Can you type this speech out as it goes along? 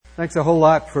Thanks a whole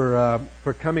lot for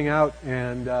coming out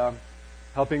and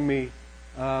helping me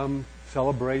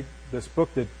celebrate this book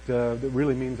that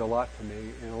really means a lot to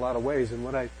me in a lot of ways. And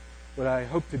what I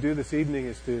hope to do this evening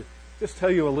is to just tell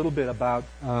you a little bit about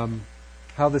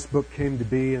how this book came to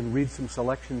be and read some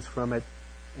selections from it.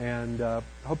 And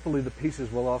hopefully the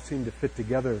pieces will all seem to fit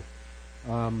together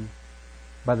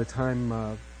by the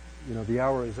time the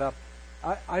hour is up.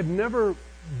 I've never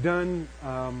done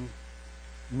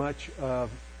much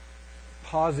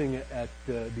pausing at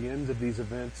the ends of these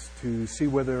events to see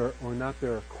whether or not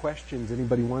there are questions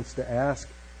anybody wants to ask.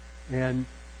 And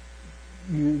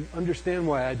you understand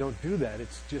why I don't do that.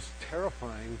 It's just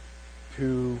terrifying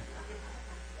to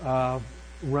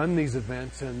run these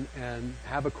events and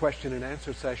have a question and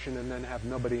answer session and then have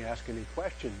nobody ask any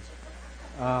questions.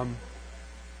 I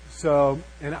should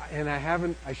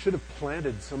have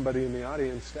planted somebody in the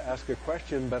audience to ask a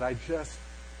question, but I just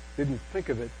didn't think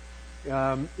of it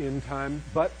in time.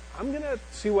 But I'm going to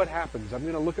see what happens. I'm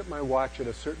going to look at my watch at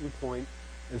a certain point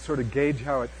and sort of gauge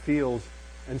how it feels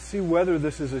and see whether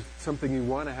this is something you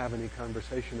want to have any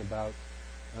conversation about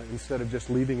instead of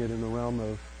just leaving it in the realm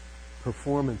of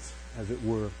performance, as it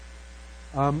were.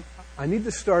 I need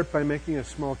to start by making a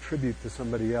small tribute to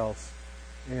somebody else.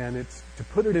 And it's to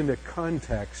put it into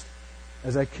context.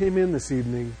 As I came in this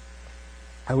evening,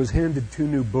 I was handed two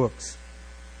new books.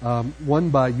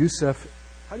 One by Yusuf,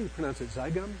 how do you pronounce it,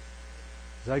 Zaigam,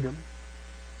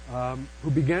 who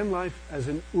began life as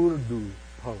an Urdu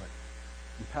poet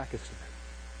in Pakistan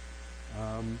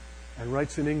and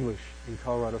writes in English in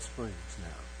Colorado Springs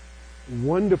now.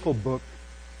 Wonderful book,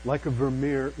 like a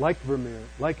Vermeer,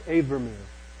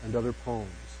 and other poems.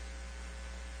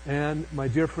 And my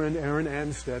dear friend Aaron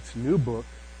Anstedt's new book,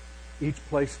 Each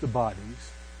Place the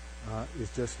Bodies, is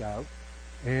just out.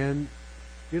 And,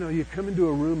 you come into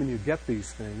a room and you get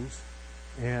these things,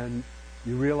 and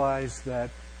you realize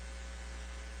that,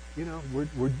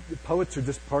 poets are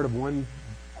just part of one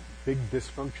big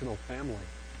dysfunctional family.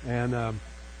 And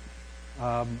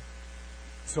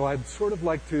so I'd sort of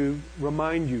like to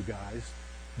remind you guys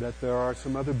that there are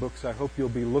some other books I hope you'll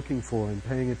be looking for and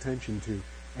paying attention to.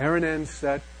 Aaron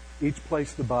Anstett, Each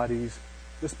Place the Bodies.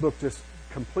 This book just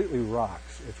completely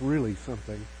rocks. It's really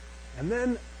something. And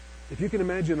then, if you can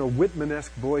imagine a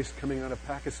Whitman-esque voice coming out of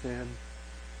Pakistan,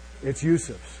 it's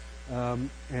Yusuf's. I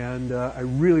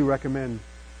really recommend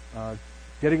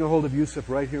getting a hold of Yusuf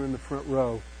right here in the front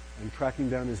row and tracking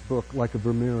down his book, Like a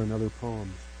Vermeer and Other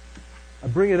Poems. I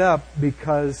bring it up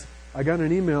because I got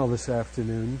an email this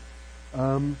afternoon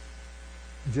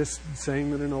just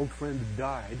saying that an old friend had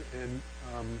died. And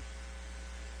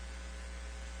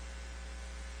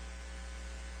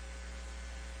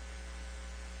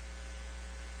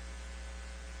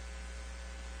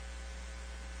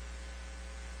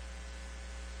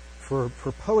for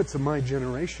poets of my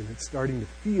generation, it's starting to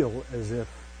feel as if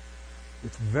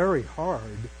it's very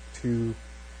hard to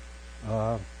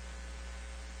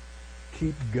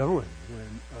keep going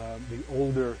when the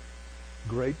older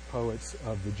great poets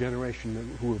of the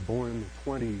generation who were born in the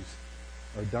 20s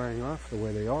are dying off the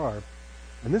way they are.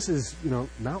 And this is,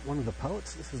 not one of the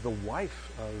poets. This is the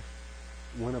wife of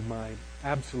one of my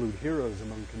absolute heroes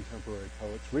among contemporary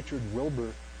poets. Richard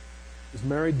Wilbur was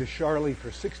married to Charlie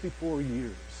for 64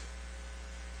 years.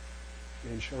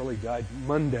 And Charlie died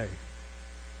Monday.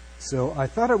 So I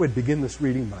thought I would begin this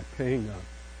reading by paying a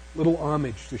little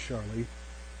homage to Charlie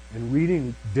and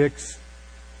reading Dick's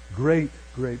great,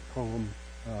 great poem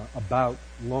about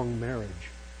long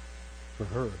marriage for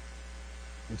her.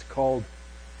 It's called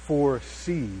For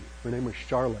C. Her name was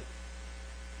Charlotte.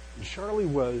 And Charlie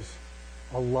was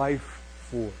a life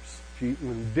force.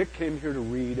 When Dick came here to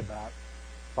read about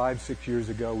 5-6 years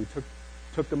ago, we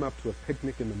took them up to a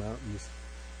picnic in the mountains.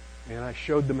 And I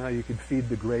showed them how you could feed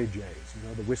the gray jays,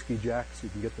 the whiskey jacks. You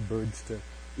can get the birds to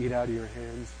eat out of your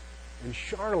hands. And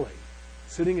Charlie,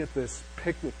 sitting at this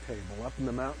picnic table up in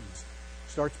the mountains,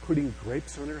 starts putting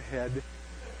grapes on her head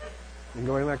and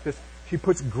going like this. She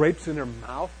puts grapes in her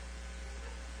mouth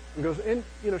and goes, and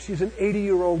she's an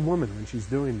 80-year-old woman when she's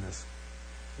doing this.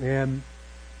 And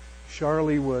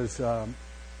Charlie was,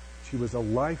 she was a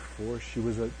life force.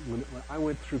 When I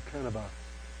went through kind of a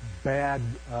bad,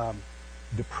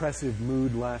 depressive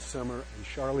mood last summer, and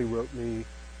Charlie wrote me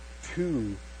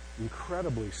 2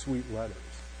 incredibly sweet letters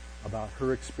about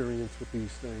her experience with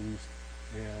these things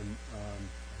and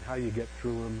how you get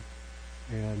through them.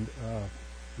 And,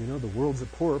 the world's a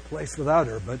poorer place without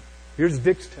her. But here's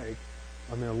Dick's take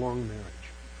on their long marriage.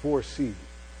 4C.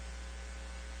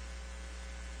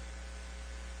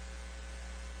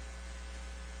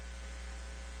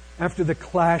 After the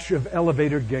clash of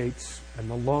elevator gates and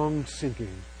the long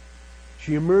sinking,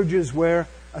 She emerges where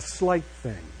a slight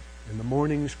thing in the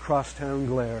morning's crosstown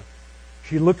glare.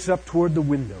 She looks up toward the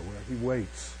window where he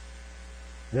waits.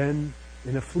 Then,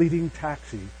 in a fleeting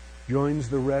taxi, joins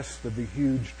the rest of the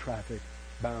huge traffic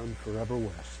bound forever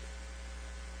west.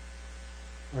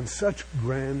 On such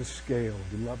grand scale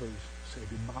do lovers say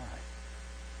goodbye.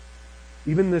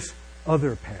 Even this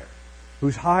other pair,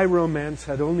 whose high romance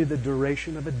had only the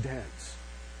duration of a dance,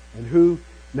 and who,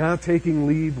 now taking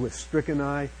leave with stricken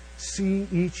eye, see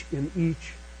each in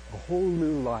each a whole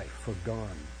new life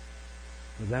forgone.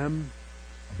 For them,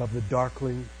 above the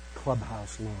darkling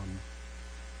clubhouse lawn,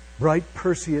 bright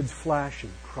Perseids flash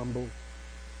and crumble,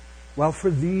 while for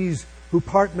these who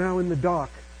part now in the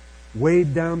dock,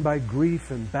 weighed down by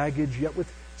grief and baggage, yet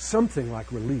with something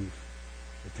like relief,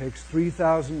 it takes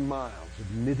 3,000 miles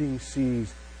of knitting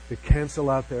seas to cancel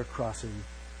out their crossing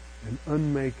and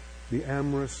unmake the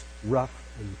amorous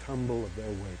rough and tumble of their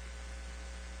wake.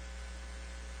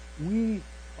 We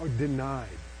are denied,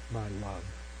 my love,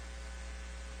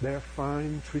 their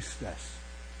fine tristesse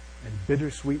and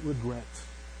bittersweet regrets,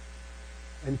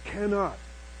 and cannot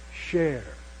share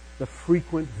the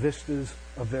frequent vistas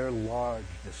of their large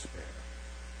despair,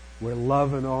 where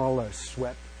love and all are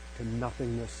swept to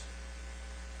nothingness.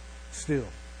 Still,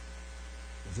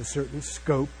 there's a certain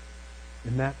scope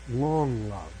in that long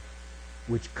love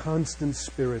which constant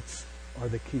spirits are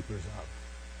the keepers of,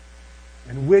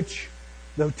 and which,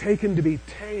 though taken to be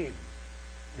tame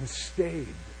and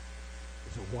staid,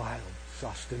 is a wild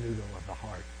sostenuto of the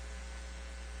heart,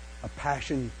 a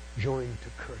passion joined to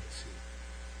courtesy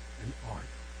and art,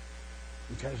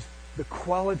 which has the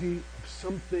quality of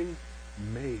something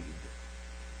made,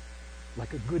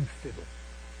 like a good fiddle,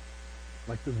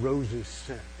 like the rose's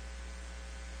scent,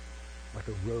 like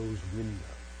a rose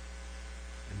window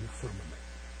in the firmament.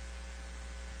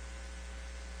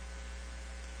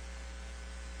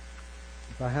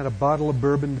 If I had a bottle of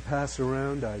bourbon to pass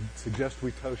around, I'd suggest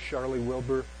we toast Charlie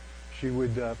Wilbur. She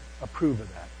would approve of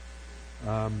that.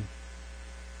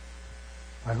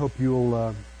 I hope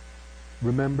you'll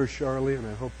remember Charlie, and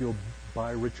I hope you'll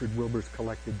buy Richard Wilbur's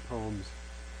collected poems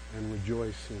and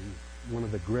rejoice in one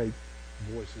of the great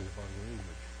voices of our language.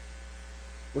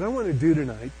 What I want to do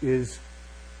tonight is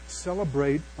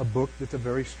celebrate a book that's a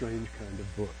very strange kind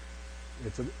of book.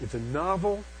 It's a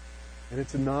novel, and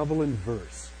it's a novel in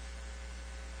verse.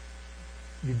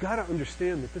 You've got to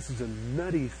understand that this is a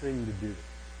nutty thing to do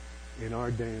in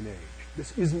our day and age.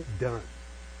 This isn't done.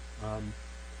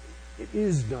 It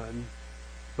is done,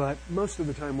 but most of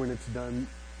the time when it's done,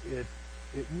 it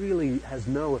really has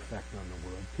no effect on the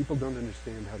world. People don't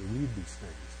understand how to read these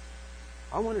things.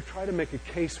 I want to try to make a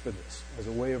case for this as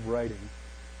a way of writing,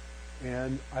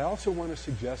 and I also want to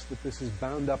suggest that this is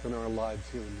bound up in our lives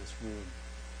here in this room.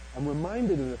 I'm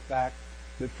reminded of the fact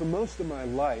that for most of my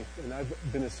life, and I've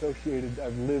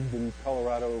lived in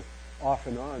Colorado off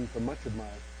and on for much of my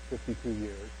 52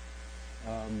 years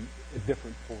at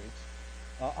different points.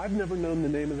 I've never known the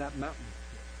name of that mountain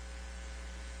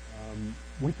before.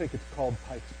 We think it's called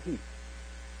Pikes Peak.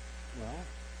 Well,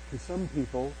 to some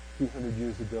people, 200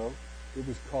 years ago, it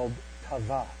was called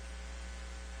Tava.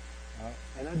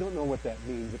 And I don't know what that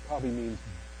means. It probably means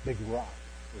big rock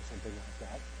or something like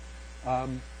that.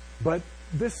 But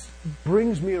this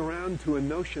brings me around to a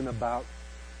notion about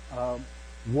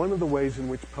one of the ways in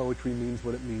which poetry means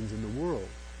what it means in the world.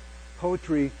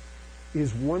 Poetry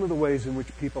is one of the ways in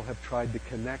which people have tried to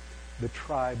connect the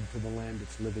tribe to the land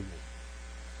it's living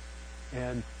in.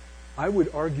 And I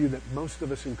would argue that most of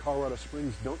us in Colorado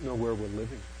Springs don't know where we're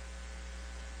living.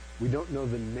 We don't know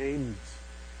the names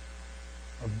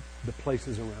of the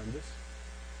places around us.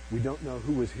 We don't know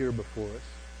who was here before us.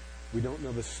 We don't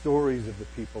know the stories of the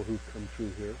people who've come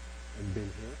through here and been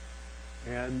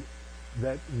here. And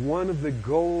that one of the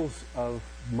goals of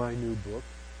my new book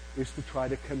is to try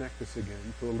to connect us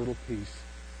again to a little piece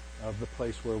of the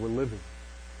place where we're living.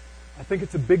 I think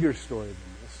it's a bigger story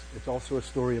than this. It's also a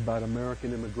story about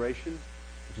American immigration,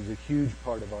 which is a huge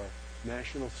part of our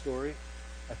national story.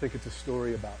 I think it's a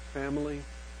story about family.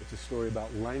 It's a story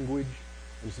about language.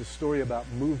 It's a story about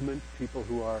movement, people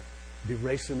who are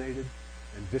deracinated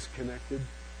and disconnected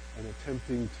and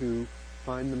attempting to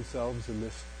find themselves in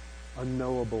this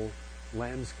unknowable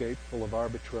landscape full of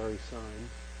arbitrary signs.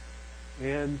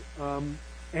 And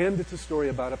it's a story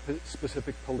about a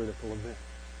specific political event.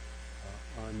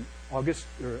 On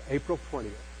April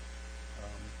 20th,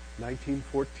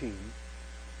 1914,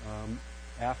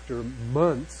 after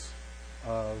months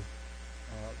of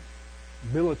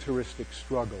militaristic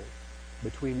struggle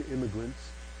between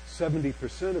immigrants,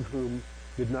 70% of whom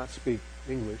did not speak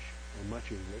English or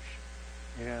much English,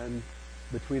 and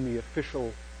between the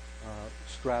official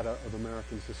strata of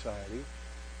American society,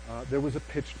 there was a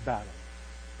pitched battle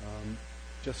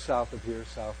just south of here,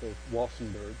 south of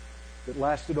Walsenburg, that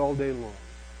lasted all day long.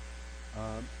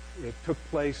 It took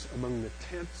place among the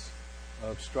tents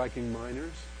of striking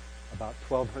miners, about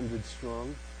 1,200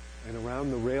 strong, and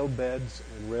around the rail beds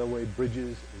and railway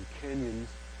bridges and canyons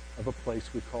of a place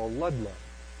we call Ludlow.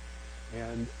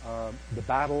 And the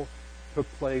battle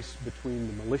took place between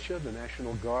the militia, the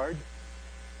National Guard,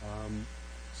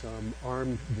 some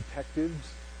armed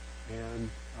detectives, and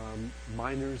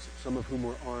miners, some of whom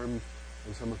were armed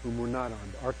and some of whom were not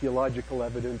armed. Archaeological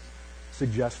evidence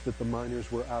suggests that the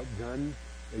miners were outgunned.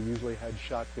 They usually had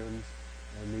shotguns,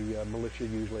 and the militia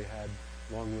usually had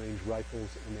long-range rifles,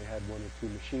 and they had 1 or 2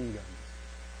 machine guns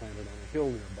planted on a hill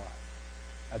nearby.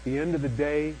 At the end of the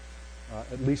day,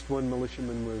 at least 1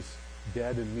 militiaman was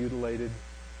dead and mutilated.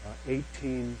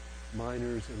 18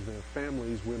 miners and their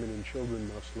families, women and children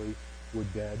mostly, were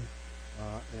dead,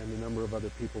 and a number of other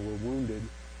people were wounded.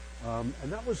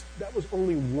 And that was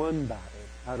only one battle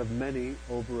out of many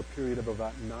over a period of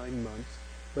about 9 months.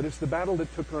 But it's the battle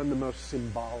that took on the most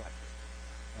symbolic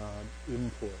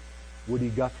import. Woody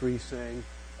Guthrie sang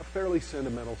a fairly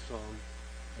sentimental song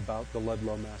about the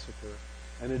Ludlow Massacre,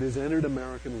 and it has entered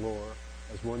American lore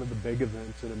as one of the big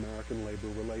events in American labor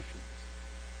relations.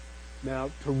 Now,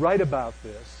 to write about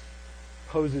this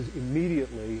poses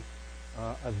immediately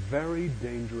a very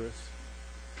dangerous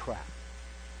trap.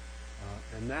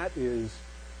 And that is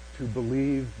to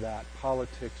believe that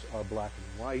politics are black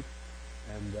and white,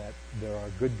 and that there are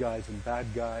good guys and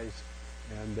bad guys,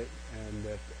 and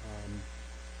that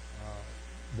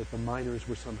the miners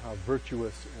were somehow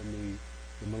virtuous and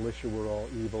the militia were all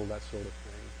evil, that sort of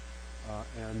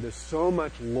thing. And there's so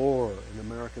much lore in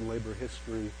American labor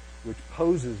history which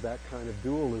poses that kind of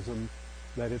dualism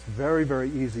that it's very,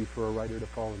 very easy for a writer to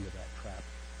fall into that trap.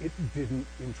 It didn't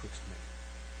interest me.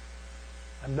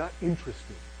 I'm not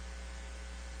interested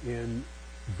in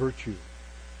virtue.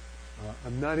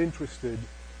 I'm not interested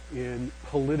in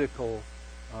political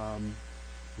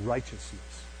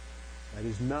righteousness. That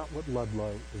is not what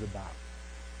Ludlow is about.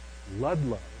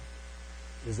 Ludlow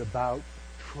is about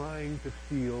trying to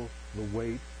feel the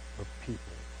weight of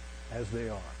people as they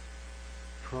are,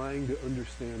 trying to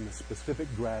understand the specific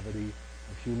gravity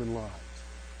of human lives.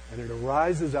 And it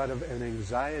arises out of an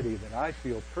anxiety that I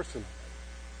feel personally,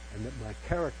 and that my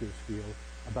characters feel,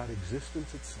 about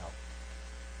existence itself.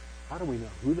 How do we know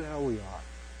who the hell we are,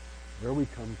 where we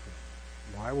come from,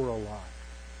 why we're alive,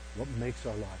 what makes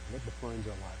our life, what defines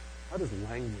our life? How do the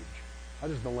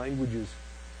languages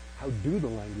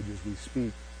we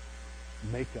speak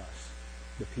make us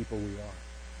the people we are?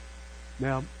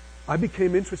 Now, I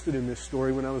became interested in this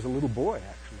story when I was a little boy,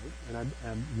 actually, and I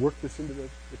worked this into the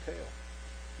tale.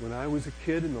 When I was a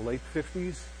kid in the late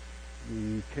 50s,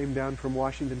 we came down from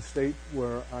Washington State,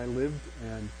 where I lived,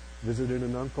 and visited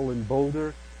an uncle in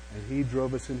Boulder, and he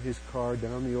drove us in his car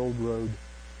down the old road,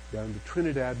 down to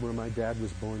Trinidad, where my dad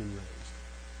was born and raised.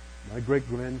 My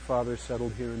great-grandfather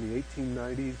settled here in the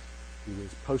 1890s. He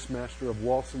was postmaster of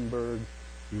Walsenburg.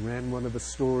 He ran one of the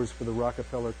stores for the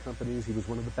Rockefeller companies. He was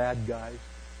one of the bad guys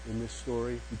in this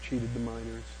story. He cheated the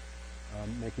miners,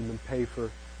 making them pay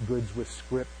for goods with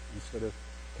scrip instead of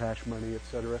cash money,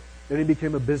 etc. Then he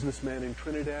became a businessman in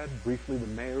Trinidad, briefly the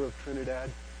mayor of Trinidad.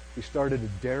 He started a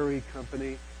dairy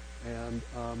company and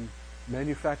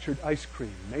manufactured ice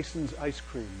cream, Mason's Ice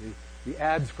Cream. The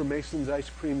ads for Mason's Ice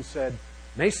Cream said,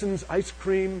 "Mason's Ice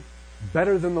Cream,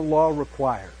 better than the law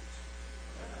requires."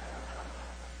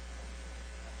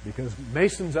 Because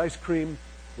Mason's Ice Cream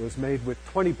was made with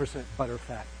 20%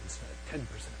 butterfat instead of 10%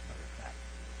 butterfat,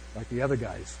 like the other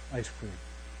guy's ice cream.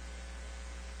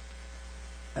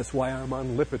 That's why I'm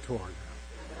on Lipitor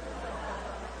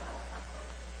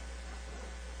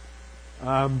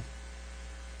now.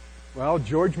 Well,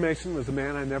 George Mason was a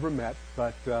man I never met,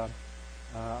 but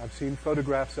I've seen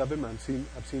photographs of him. I've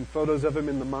seen photos of him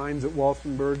in the mines at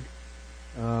Walsenburg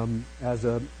as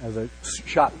a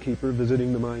shopkeeper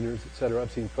visiting the miners, etc.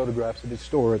 I've seen photographs of his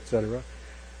store, etc.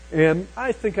 And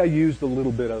I think I used a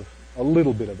little bit of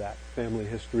that family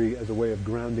history as a way of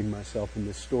grounding myself in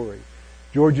this story.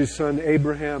 George's son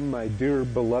Abraham, my dear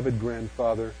beloved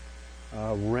grandfather,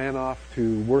 ran off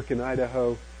to work in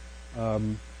Idaho.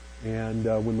 And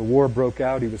when the war broke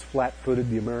out, he was flat-footed.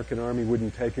 The American Army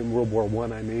wouldn't take him, World War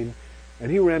I, I mean.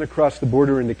 And he ran across the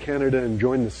border into Canada and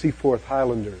joined the Seaforth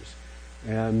Highlanders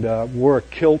and wore a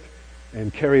kilt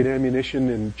and carried ammunition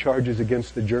in charges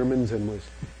against the Germans and was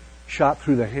shot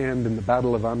through the hand in the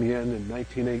Battle of Amiens in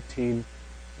 1918.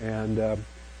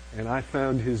 And I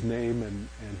found his name and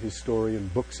his story in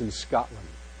books in Scotland.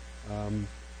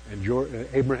 And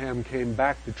Abraham came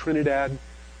back to Trinidad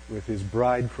with his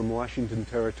bride from Washington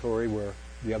Territory, where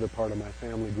the other part of my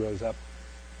family grows up.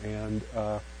 And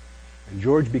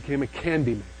George became a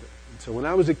candy maker. And so when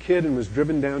I was a kid and was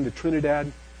driven down to Trinidad,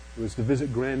 it was to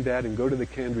visit Granddad and go to the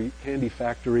candy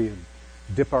factory and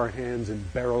dip our hands in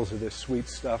barrels of this sweet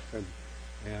stuff.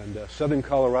 And southern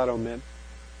Colorado meant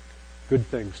good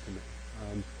things to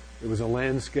me. It was a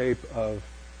landscape of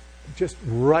just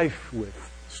rife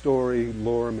with story,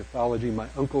 lore, mythology. My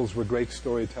uncles were great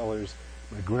storytellers.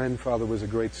 My grandfather was a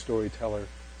great storyteller,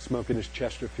 smoking his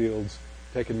Chesterfields,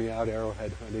 taking me out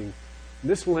arrowhead hunting.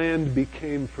 This land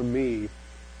became, for me,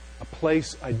 a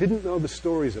place I didn't know the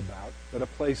stories about, but a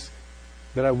place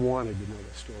that I wanted to know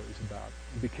the stories about.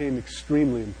 It became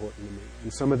extremely important to me.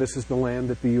 And some of this is the land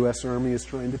that the U.S. Army is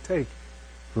trying to take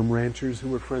from ranchers who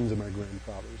were friends of my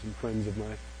grandfathers and friends of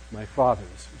my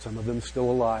fathers. Some of them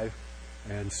still alive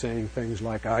and saying things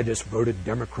like, I just voted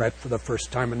Democrat for the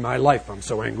first time in my life. I'm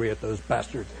so angry at those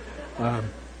bastards.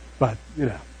 But,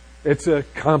 it's a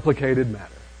complicated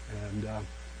matter.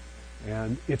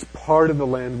 And it's part of the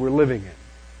land we're living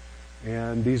in.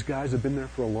 And these guys have been there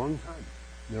for a long time.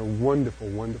 They're wonderful,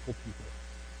 wonderful people.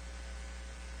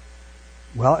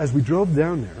 Well, as we drove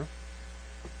down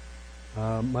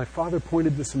there, my father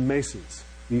pointed to some mesas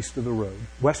west of the road,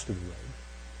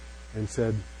 and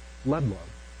said, Ludlow.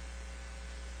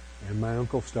 And my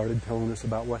uncle started telling us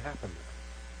about what happened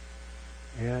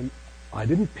there. And I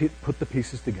didn't put the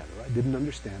pieces together. I didn't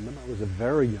understand them. I was a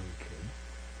very young kid.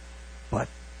 But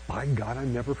by God, I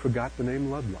never forgot the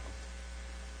name Ludlow.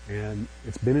 And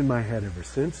it's been in my head ever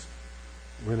since.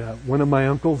 When one of my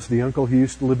uncles, the uncle who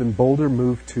used to live in Boulder,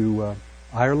 moved to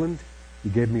Ireland, he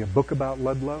gave me a book about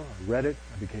Ludlow. I read it.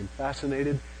 I became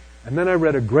fascinated. And then I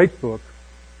read a great book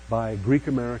by a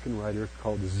Greek-American writer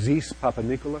called Zis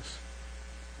Papanikolaou.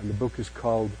 And the book is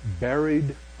called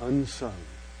Buried Unsung.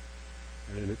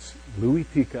 And it's Louis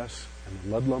Tikas and the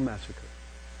Ludlow Massacre.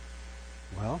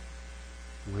 Well,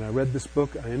 when I read this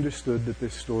book, I understood that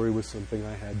this story was something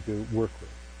I had to work with.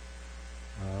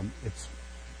 It's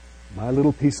my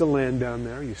little piece of land down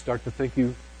there. You start to think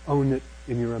you own it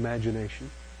in your imagination.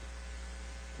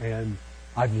 And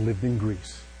I've lived in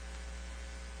Greece.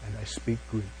 And I speak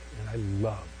Greek. And I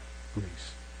love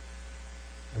Greece.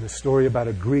 And the story about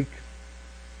a Greek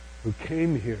who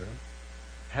came here,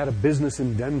 had a business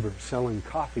in Denver selling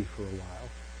coffee for a while,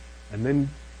 and then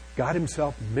got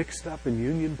himself mixed up in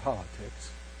union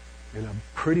politics in a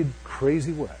pretty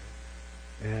crazy way,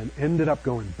 and ended up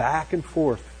going back and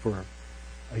forth for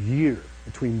a year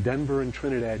between Denver and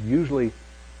Trinidad, usually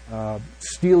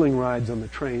stealing rides on the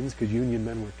trains because union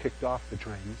men were kicked off the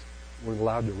trains, weren't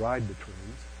allowed to ride the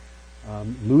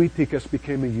trains. Louis Tikas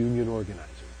became a union organizer.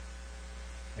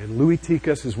 And Louis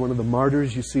Tikas is one of the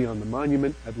martyrs you see on the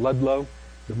monument at Ludlow.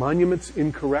 The monument's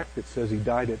incorrect. It says he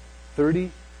died at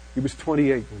 30. He was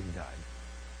 28 when he died.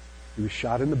 He was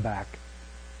shot in the back,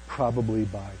 probably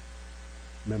by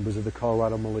members of the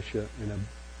Colorado militia in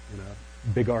a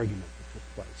big argument that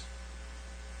took place.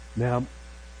 Now,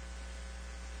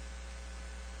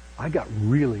 I got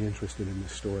really interested in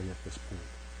this story at this point.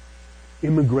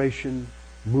 Immigration,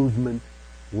 movement,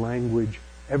 language,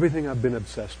 everything I've been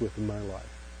obsessed with in my life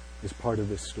is part of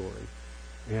this story.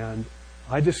 And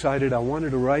I decided I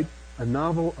wanted to write a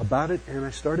novel about it, and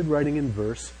I started writing in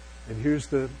verse. And here's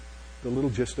the little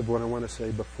gist of what I want to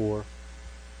say before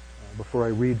I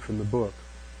read from the book.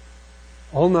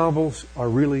 All novels are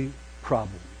really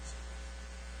problems.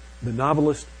 The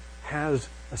novelist has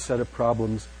a set of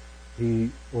problems he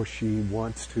or she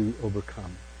wants to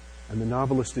overcome. And the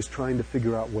novelist is trying to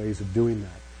figure out ways of doing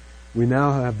that. We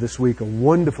now have this week a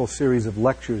wonderful series of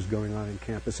lectures going on in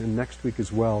campus, and next week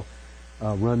as well,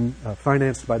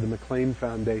 financed by the McLean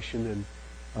Foundation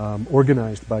and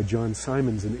organized by John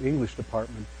Simons in the English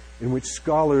department, in which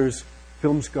scholars,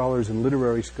 film scholars and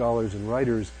literary scholars and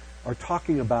writers are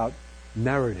talking about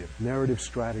narrative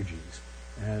strategies,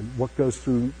 and what goes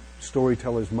through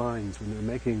storytellers' minds when they're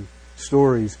making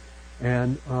stories.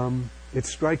 And it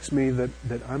strikes me that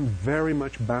I'm very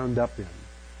much bound up in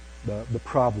the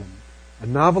problem. A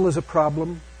novel is a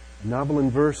problem. A novel in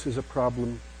verse is a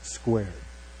problem squared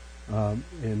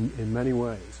in many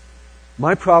ways.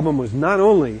 My problem was not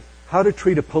only how to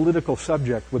treat a political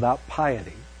subject without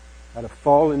piety, how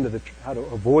to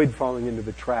avoid falling into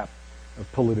the trap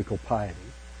of political piety,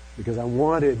 because I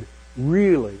wanted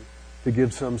really to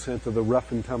give some sense of the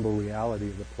rough and tumble reality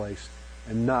of the place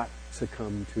and not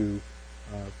succumb to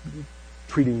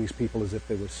treating these people as if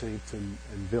they were saints and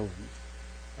villains.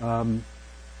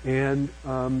 And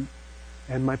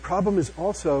my problem is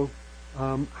also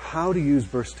how to use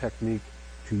verse technique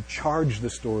to charge the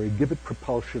story, give it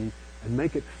propulsion, and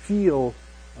make it feel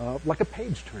like a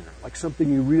page-turner, like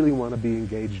something you really want to be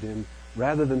engaged in,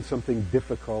 rather than something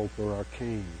difficult or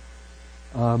arcane.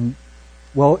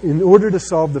 Well, in order to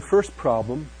solve the first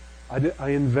problem, I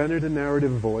invented a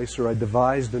narrative voice, or I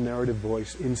devised a narrative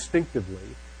voice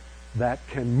instinctively that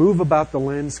can move about the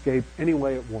landscape any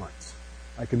way it wants.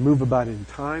 I can move about in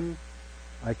time,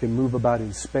 I can move about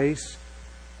in space,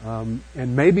 and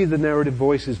maybe the narrative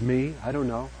voice is me, I don't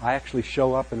know. I actually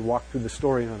show up and walk through the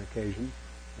story on occasion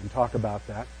and talk about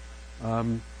that.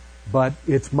 But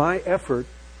it's my effort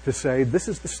to say, this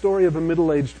is the story of a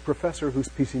middle-aged professor who's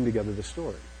piecing together the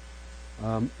story.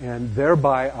 And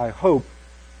thereby, I hope,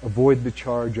 avoid the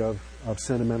charge of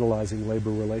sentimentalizing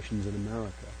labor relations in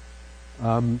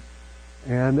America.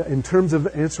 And in terms of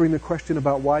answering the question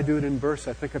about why do it in verse,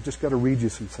 I think I've just got to read you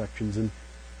some sections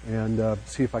and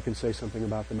see if I can say something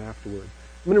about them afterward.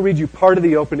 I'm going to read you part of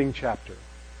the opening chapter.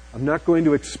 I'm not going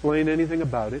to explain anything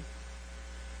about it,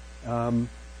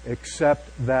 except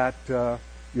that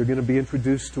you're going to be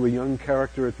introduced to a young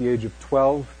character at the age of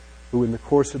 12 who in the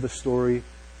course of the story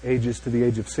ages to the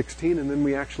age of 16, and then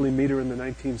we actually meet her in the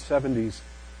 1970s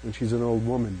when she's an old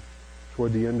woman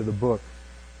toward the end of the book.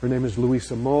 Her name is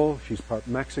Louisa Mole. She's part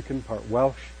Mexican, part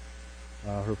Welsh.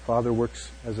 Her father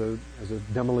works as a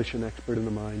demolition expert in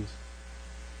the mines.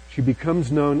 She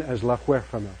becomes known as La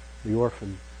Huérfana, the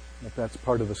orphan, but that's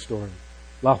part of the story.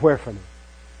 La Huérfana.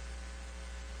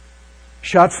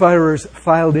 Shot firers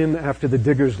filed in after the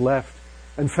diggers left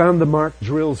and found the marked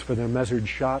drills for their measured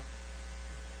shot.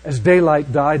 As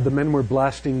daylight died, the men were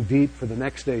blasting deep for the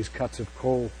next day's cuts of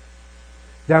coal.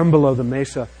 Down below the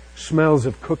mesa, smells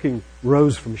of cooking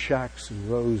rose from shacks and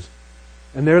rows.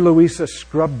 And there Louisa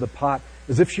scrubbed the pot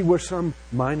as if she were some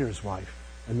miner's wife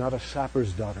and not a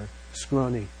sapper's daughter,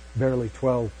 scrawny, barely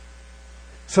 12.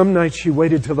 Some nights she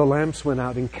waited till the lamps went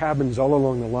out in cabins all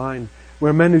along the line,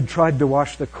 where men who'd tried to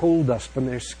wash the coal dust from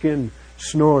their skin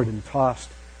snored and tossed,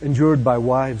 endured by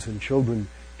wives and children,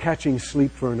 catching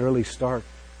sleep for an early start,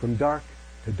 from dark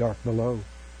to dark below,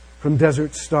 from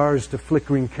desert stars to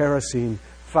flickering kerosene,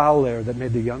 foul air that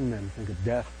made the young men think of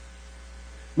death.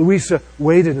 Louisa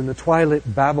waited in the twilight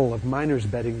babble of miners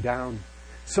bedding down,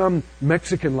 some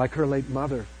Mexican like her late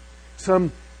mother,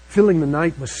 some filling the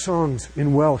night with songs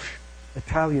in Welsh,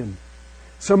 Italian.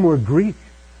 Some were Greek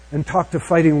and talked of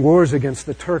fighting wars against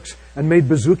the Turks and made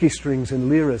bouzouki strings and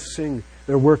liras sing,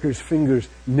 their workers' fingers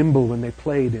nimble when they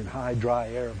played in high, dry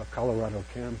air of a Colorado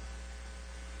camp.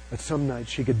 But some nights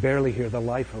she could barely hear the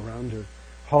life around her,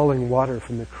 hauling water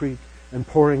from the creek and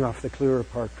pouring off the clearer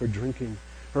part for drinking.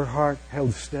 Her heart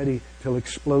held steady till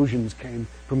explosions came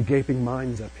from gaping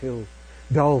mines uphill.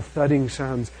 Dull, thudding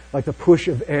sounds like the push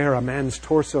of air a man's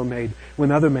torso made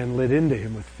when other men lit into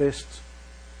him with fists.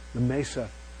 The mesa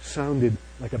sounded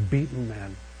like a beaten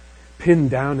man, pinned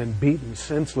down and beaten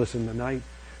senseless in the night,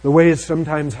 the way it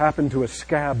sometimes happened to a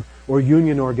scab or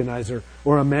union organizer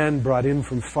or a man brought in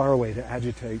from far away to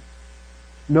agitate.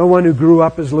 No one who grew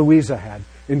up as Louisa had,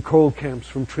 in coal camps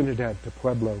from Trinidad to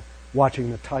Pueblo,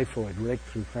 watching the typhoid rake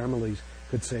through families,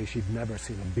 could say she'd never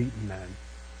seen a beaten man.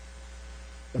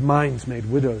 The mines made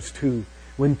widows, too,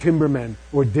 when timbermen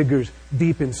or diggers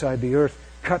deep inside the earth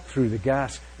cut through the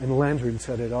gas and lanterns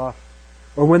set it off,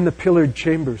 or when the pillared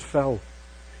chambers fell.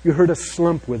 You heard a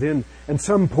slump within, and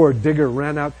some poor digger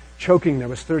ran out choking. There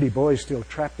was 30 boys still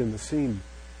trapped in the seam,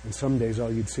 and some days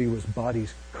all you'd see was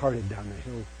bodies carted down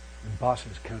the hill and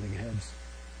bosses counting heads.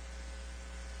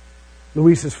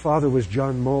 Louisa's father was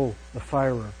John Mole, the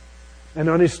firer, and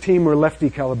on his team were Lefty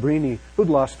Calabrini, who'd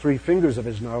lost 3 fingers of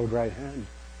his gnarled right hand,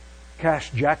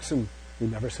 Cash Jackson, who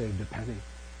never saved a penny,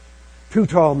 Too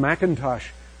Tall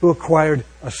McIntosh, who acquired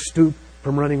a stoop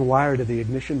from running wire to the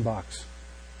ignition box.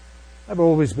 I've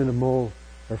always been a mole,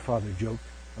 her father joked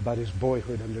about his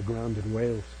boyhood underground in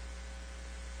Wales.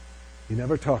 He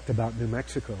never talked about New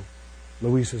Mexico,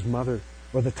 Louisa's mother,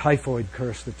 or the typhoid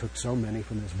curse that took so many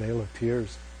from his vale of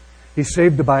tears. He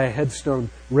saved to buy a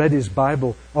headstone, read his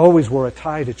Bible, always wore a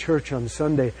tie to church on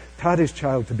Sunday, taught his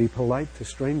child to be polite to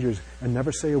strangers and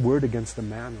never say a word against the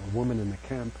man or woman in the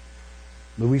camp.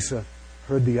 Louisa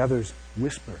heard the others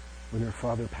whisper when her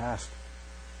father passed.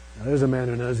 Now there's a man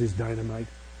who knows his dynamite.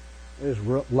 There's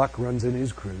luck runs in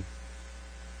his crew.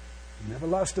 He never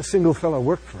lost a single fellow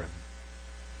worked for him.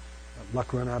 But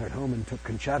luck run out at home and took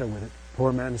Conchata with it.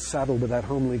 Poor man saddled with that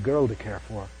homely girl to care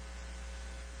for.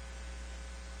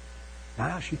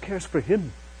 Now she cares for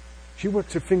him. She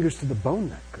works her fingers to the bone,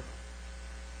 that girl.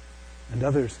 And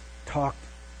others talked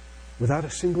without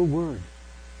a single word.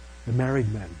 The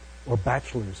married men or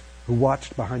bachelors who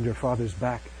watched behind her father's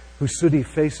back, whose sooty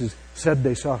faces said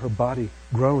they saw her body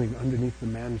growing underneath the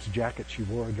man's jacket she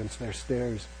wore against their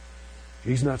stares.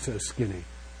 She's not so skinny,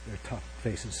 their tough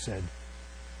faces said.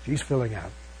 She's filling out.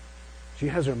 She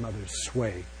has her mother's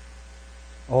sway.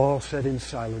 All said in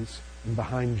silence and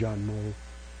behind John Mole.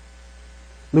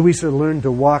 Louisa learned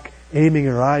to walk, aiming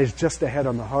her eyes just ahead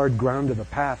on the hard ground of the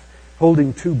path,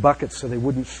 holding 2 buckets so they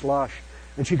wouldn't slosh,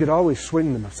 and she could always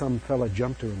swing them if some fella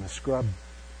jumped her in the scrub.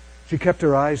 She kept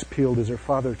her eyes peeled as her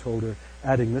father told her,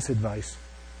 adding this advice: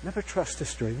 never trust a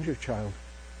stranger, child.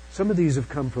 Some of these have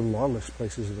come from lawless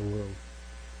places of the world.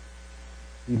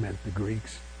 He meant the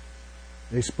Greeks.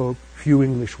 They spoke few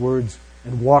English words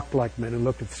and walked like men who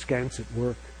looked askance at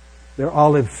work, their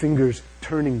olive fingers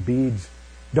turning beads,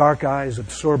 dark eyes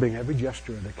absorbing every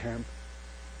gesture of the camp.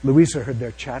 Louisa heard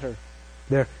their chatter,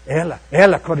 their "Ela,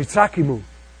 ela, koritsakimu,"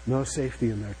 no safety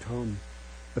in their tone,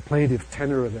 the plaintive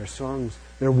tenor of their songs,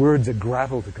 their words a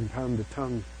gravel to compound the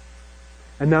tongue.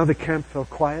 And now the camp fell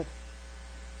quiet.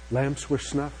 Lamps were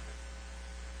snuffed.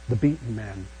 The beaten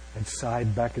man had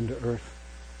sighed back into earth,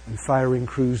 and firing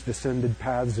crews descended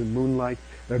paths in moonlight,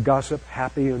 their gossip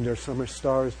happy under summer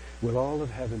stars, with all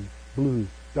of heaven, blue,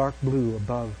 dark blue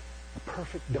above, a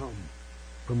perfect dome,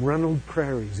 from Reynold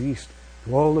prairies east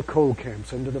to all the coal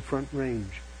camps under the Front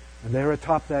Range. And there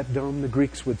atop that dome the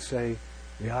Greeks would say,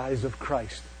 the eyes of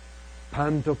Christ,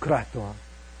 Pantokrator,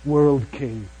 world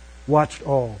king, watched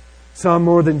all, saw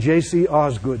more than J.C.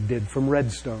 Osgood did from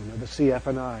Redstone or the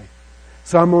CF&I,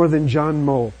 saw more than John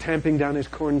Mole tamping down his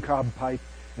corncob pipe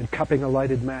and cupping a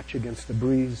lighted match against the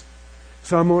breeze,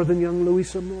 saw more than young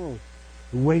Louisa Mole,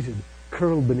 who waited,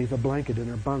 curled beneath a blanket in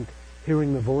her bunk,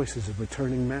 hearing the voices of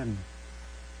returning men.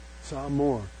 Saw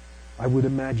more, I would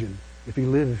imagine, if he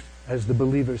lived as the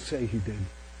believers say he did,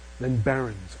 than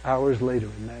barons hours later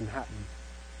in Manhattan,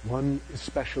 one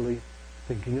especially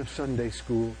thinking of Sunday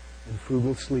school and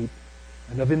frugal sleep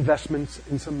and of investments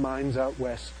in some mines out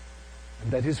west,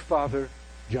 and that his father,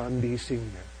 John D.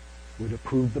 Sr., would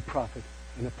approve the profit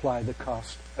and apply the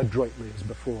cost adroitly as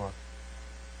before.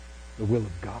 The will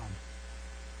of God.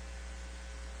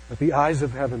 But the eyes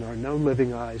of heaven are no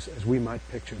living eyes as we might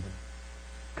picture them,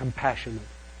 compassionate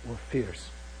or fierce.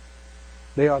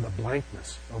 They are the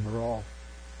blankness over all,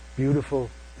 beautiful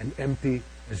and empty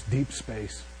as deep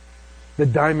space, the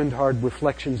diamond-hard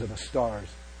reflections of the stars.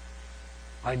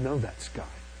 I know that sky.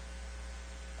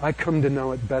 I come to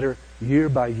know it better year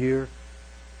by year,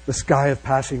 the sky of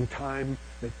passing time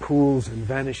that pools and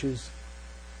vanishes.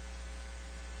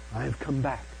 I have come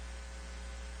back.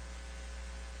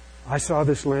 I saw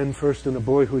this land first in a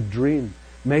boyhood dream,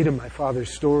 made of my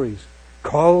father's stories.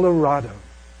 Colorado,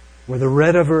 where the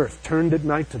red of earth turned at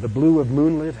night to the blue of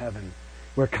moonlit heaven,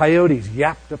 where coyotes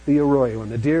yapped up the arroyo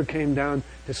and the deer came down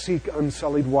to seek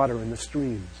unsullied water in the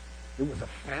streams. It was a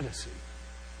fantasy.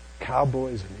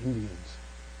 Cowboys and Indians,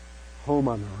 home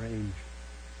on the range.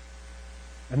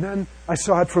 And then I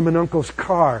saw it from an uncle's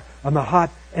car on the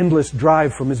hot, endless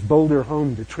drive from his Boulder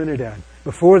home to Trinidad,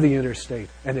 before the interstate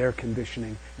and air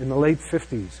conditioning in the late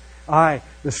 50s. I,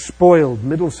 the spoiled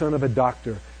middle son of a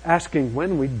doctor, asking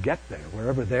when we'd get there,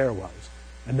 wherever there was.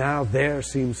 And now there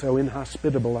seemed so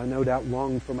inhospitable, I no doubt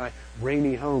longed for my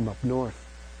rainy home up north.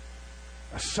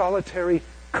 A solitary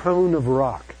cone of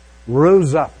rock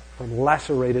rose up from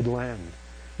lacerated land.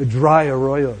 The dry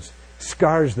arroyos,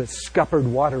 scars that scuppered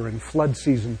water in flood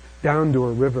season down to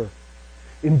a river.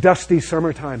 In dusty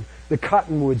summertime, the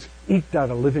cottonwoods eked out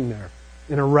a living there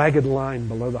in a ragged line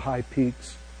below the high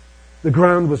peaks. The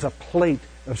ground was a plate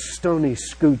of stony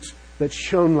scoots that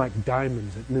shone like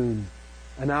diamonds at noon,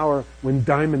 an hour when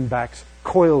diamondbacks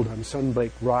coiled on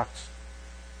sun-baked rocks.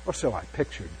 Or so I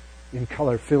pictured, in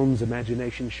color film's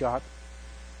imagination shot.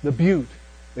 The butte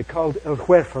they called El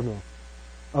Huérfano,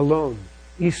 alone,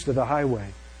 east of the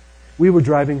highway. We were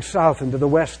driving south and to the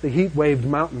west. The heat-waved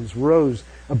mountains rose,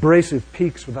 abrasive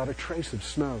peaks without a trace of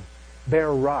snow,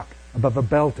 bare rock above a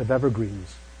belt of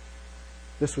evergreens.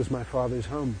 This was my father's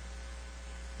home.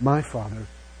 My father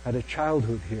had a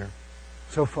childhood here,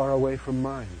 so far away from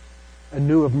mine, and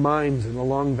knew of mines in the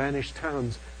long-vanished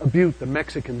towns, a butte the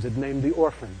Mexicans had named the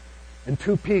Orphan, and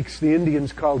 2 peaks the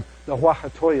Indians called the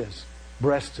Huajatoyas,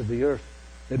 breasts of the earth,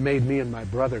 that made me and my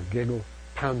brother giggle,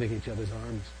 pounding each other's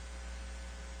arms.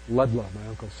 Ludlow, my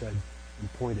uncle said,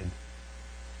 and pointed.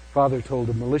 Father told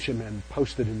of militiamen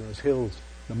posted in those hills,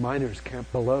 the miners'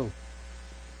 camp below.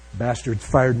 Bastards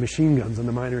fired machine guns on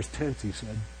the miners' tents, he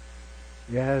said.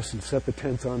 Yes, and set the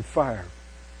tents on fire.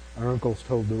 Our uncles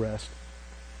told the rest.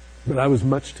 But I was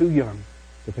much too young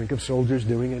to think of soldiers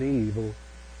doing any evil,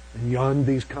 and yawned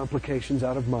these complications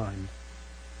out of mind.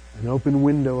 An open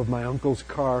window of my uncle's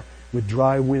car with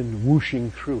dry wind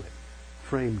whooshing through it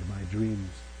framed my dreams.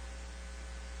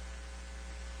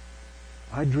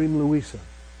 I dream Louisa,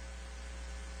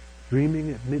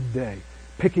 dreaming at midday,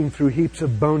 picking through heaps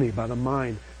of bony by the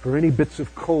mine for any bits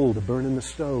of coal to burn in the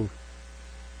stove.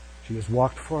 She has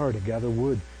walked far to gather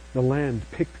wood, the land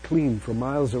picked clean for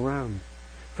miles around,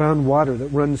 found water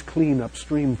that runs clean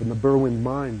upstream from the Berwind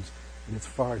mines, and it's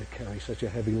far to carry such a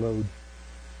heavy load.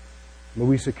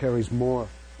 Louisa carries more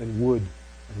than wood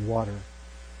and water.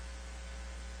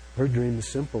 Her dream is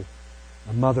simple,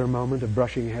 a mother moment of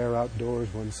brushing hair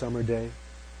outdoors one summer day.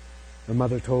 Her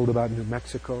mother told about New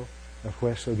Mexico, the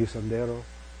Hueso Guisandero,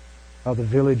 how the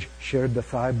village shared the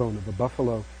thigh bone of a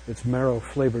buffalo, its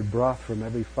marrow-flavored broth from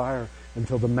every fire,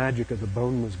 until the magic of the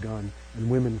bone was gone and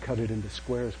women cut it into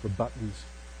squares for buttons.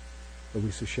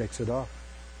 Louisa shakes it off.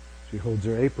 She holds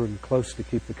her apron close to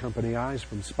keep the company eyes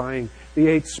from spying the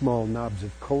 8 small knobs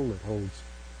of coal it holds.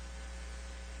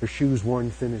 Her shoes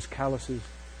worn thin as calluses,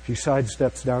 she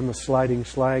sidesteps down the sliding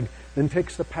slag, then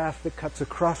takes the path that cuts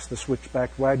across the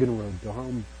switchback wagon road to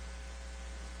home.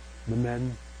 The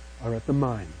men are at the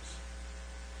mines.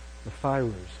 The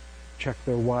firers check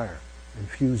their wire and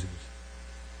fuses.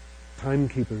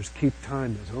 Timekeepers keep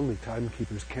time as only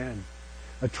timekeepers can.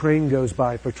 A train goes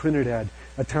by for Trinidad,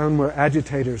 a town where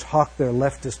agitators hawk their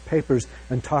leftist papers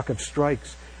and talk of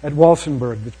strikes. At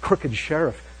Walsenburg, the crooked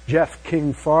sheriff, Jeff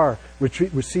King Farr,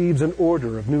 receives an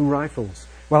order of new rifles.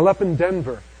 While up in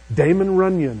Denver, Damon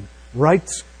Runyon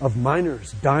writes of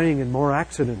miners dying in more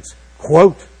accidents.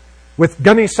 Quote, "With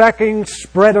gunny sacking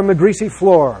spread on the greasy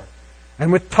floor, and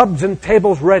with tubs and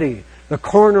tables ready, the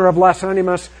coroner of Las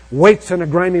Animas waits in a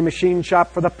grimy machine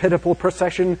shop for the pitiful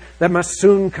procession that must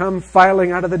soon come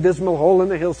filing out of the dismal hole in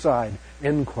the hillside."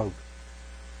 End quote.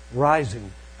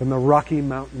 Rising from the Rocky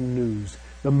Mountain News,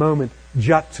 the moment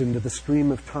juts into the stream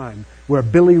of time where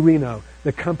Billy Reno,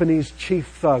 the company's chief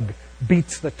thug,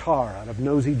 beats the tar out of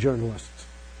nosy journalists.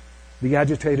 The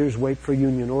agitators wait for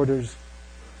union orders.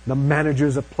 The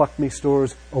managers of Pluck Me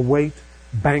stores await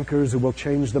bankers who will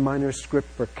change the miners' script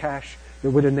for cash that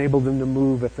would enable them to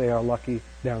move, if they are lucky,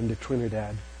 down to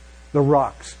Trinidad. The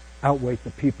rocks outweight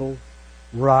the people,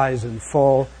 rise and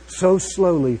fall so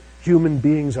slowly human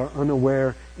beings are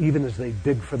unaware even as they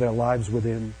dig for their lives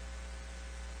within.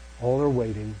 All are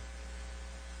waiting,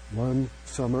 one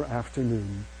summer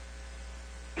afternoon,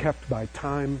 kept by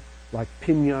time like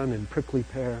pinyon and prickly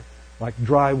pear, like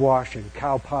dry wash and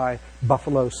cow pie,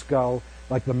 buffalo skull,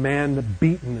 like the man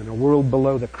beaten in a world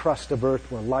below the crust of earth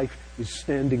where life is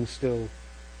standing still.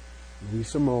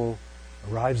 Louisa Mole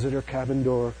arrives at her cabin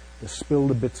door to spill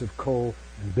the bits of coal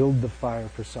and build the fire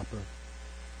for supper.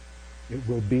 It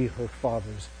will be her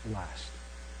father's last.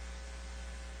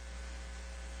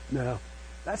 Now,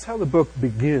 that's how the book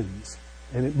begins,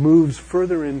 and it moves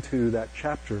further into that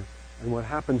chapter and what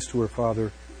happens to her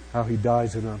father, how he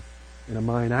dies in a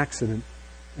mine accident.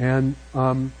 And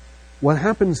what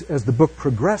happens as the book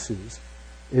progresses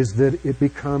is that it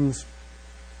becomes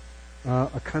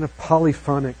a kind of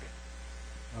polyphonic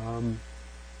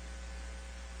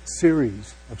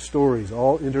series of stories,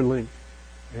 all interlinked.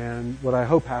 And what I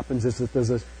hope happens is that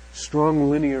there's a strong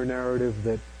linear narrative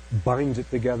that binds it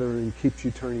together and keeps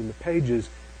you turning the pages,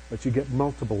 but you get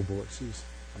multiple voices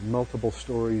and multiple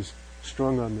stories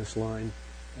strung on this line.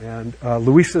 And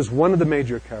Louisa is one of the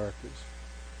major characters.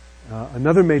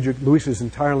 Louisa is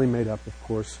entirely made up, of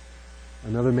course.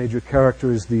 Another major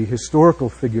character is the historical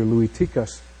figure, Louis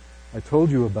Ticas, I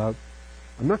told you about.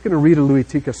 I'm not going to read a Louis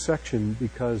Ticas section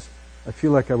because I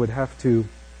feel like I would have to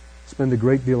spend a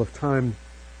great deal of time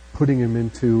putting him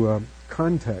into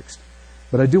context.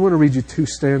 But I do want to read you 2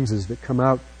 stanzas that come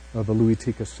out of a Louis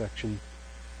Ticas section.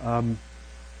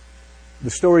 The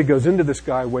story goes into this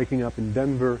guy waking up in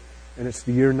Denver, and it's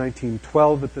the year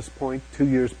 1912 at this point, 2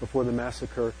 years before the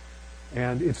massacre.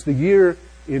 And it's the year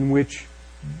in which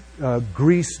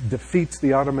Greece defeats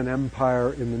the Ottoman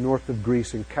Empire in the north of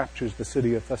Greece and captures the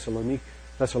city of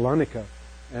Thessalonica.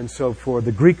 And so for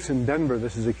the Greeks in Denver,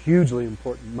 this is a hugely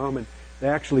important moment. They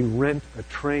actually rent a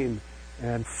train,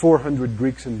 and 400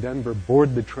 Greeks in Denver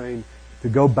board the train to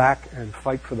go back and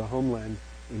fight for the homeland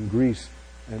in Greece.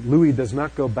 And Louis does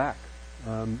not go back.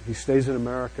 He stays in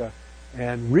America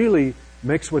and really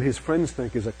makes what his friends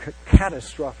think is a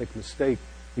catastrophic mistake.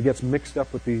 He gets mixed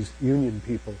up with these Union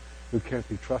people who can't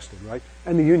be trusted, right?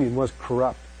 And the Union was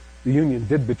corrupt. The Union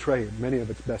did betray many of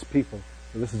its best people.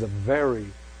 So this is a very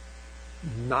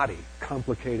knotty,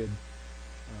 complicated,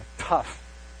 tough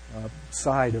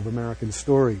side of the American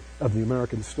story. At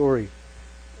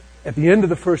the end of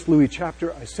the first Louis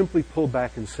chapter, I simply pull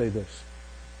back and say this.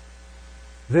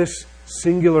 This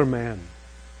singular man,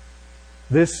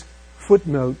 this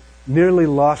footnote nearly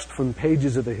lost from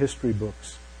pages of the history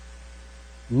books.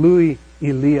 Louis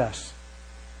Elias.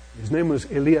 His name was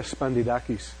Elias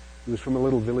Spandidakis. He was from a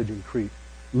little village in Crete.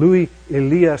 Louis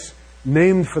Elias,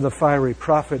 named for the fiery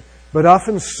prophet, but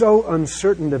often so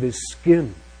uncertain of his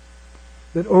skin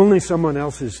that only someone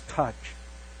else's touch,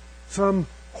 some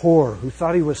whore who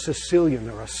thought he was Sicilian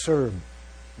or a Serb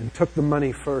and took the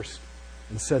money first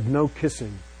and said no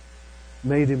kissing,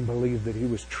 made him believe that he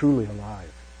was truly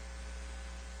alive.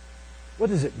 What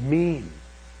does it mean,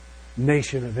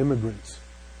 nation of immigrants?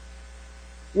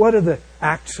 What are the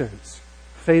accents,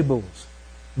 fables,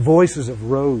 voices of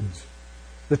roads,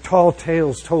 the tall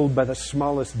tales told by the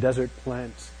smallest desert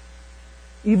plants?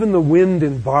 Even the wind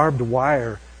in barbed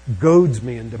wire goads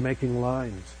me into making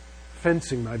lines,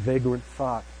 fencing my vagrant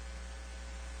thought.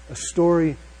 A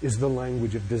story is the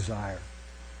language of desire.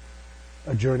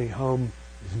 A journey home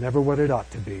is never what it ought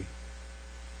to be.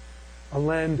 A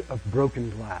land of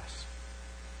broken glass,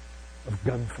 of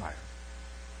gunfire.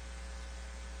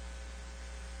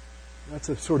 That's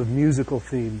a sort of musical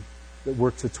theme that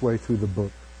works its way through the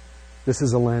book. This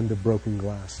is a land of broken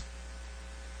glass,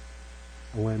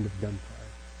 a land of gunfire.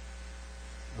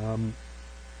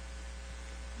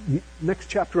 The next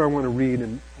chapter I want to read,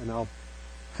 and I'll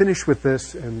finish with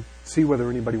this and see whether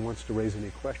anybody wants to raise any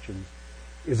questions,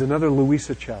 is another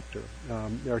Louisa chapter.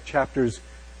 There are chapters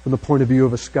from the point of view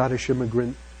of a Scottish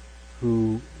immigrant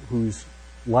whose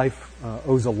life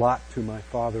owes a lot to my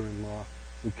father-in-law,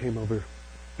 who came over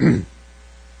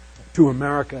to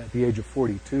America at the age of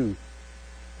 42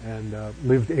 and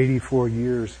lived 84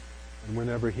 years. And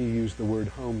whenever he used the word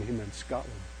home, he meant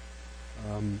Scotland.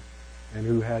 And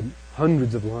who had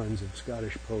hundreds of lines of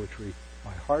Scottish poetry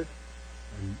by heart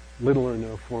and little or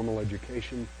no formal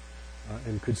education,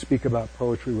 and could speak about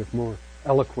poetry with more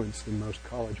eloquence than most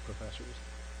college professors.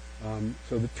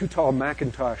 So the Tootal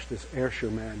McIntosh, this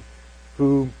Ayrshire man,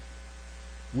 who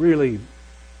really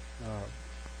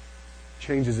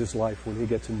changes his life when he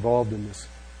gets involved in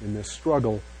this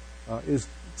struggle, is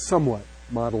somewhat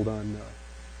modeled on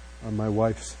my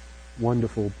wife's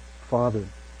wonderful father.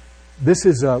 This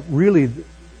is really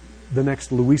the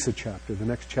next Louisa chapter, the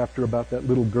next chapter about that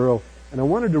little girl. And I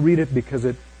wanted to read it because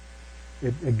it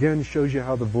again shows you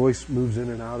how the voice moves in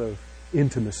and out of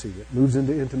intimacy. It moves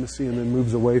into intimacy and then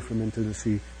moves away from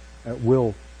intimacy at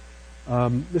will.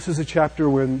 This is a chapter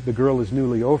when the girl is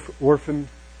newly orphaned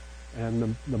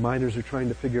and the miners are trying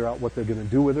to figure out what they're going to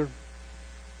do with her.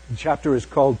 The chapter is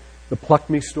called The Pluck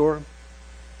Me Store,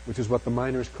 which is what the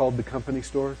miners called the company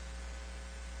store.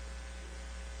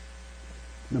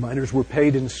 The miners were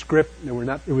paid in scrip. It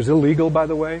was illegal, by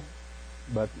the way,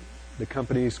 but the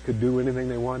companies could do anything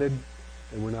they wanted.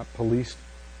 They were not policed.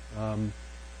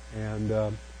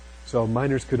 So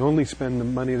miners could only spend the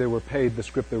money they were paid, the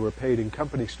scrip they were paid, in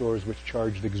company stores, which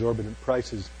charged exorbitant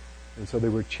prices. And so they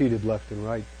were cheated left and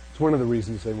right. It's one of the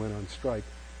reasons they went on strike.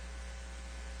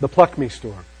 The Pluck Me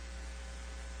Store.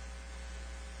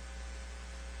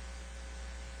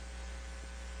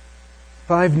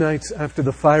 "5 nights after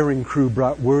the firing crew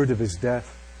brought word of his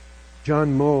death,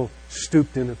 John Mole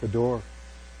stooped in at the door.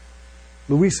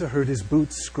 Louisa heard his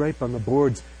boots scrape on the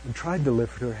boards and tried to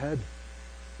lift her head,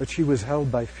 but she was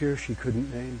held by fear she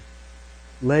couldn't name.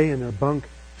 Lay in her bunk,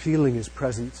 feeling his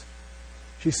presence.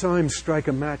 She saw him strike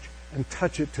a match and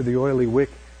touch it to the oily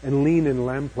wick and lean in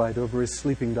lamplight over his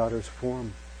sleeping daughter's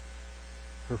form.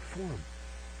 Her form.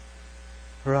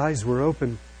 Her eyes were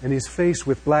open, and his face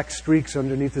with black streaks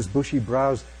underneath his bushy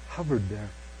brows hovered there.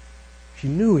 She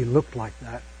knew he looked like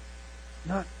that.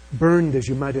 Not burned as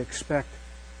you might expect,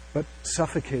 but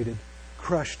suffocated,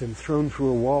 crushed, and thrown through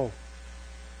a wall.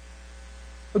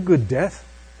 A good death,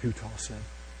 Tootal said,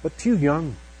 but too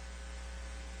young.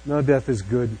 No death is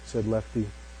good, said Lefty.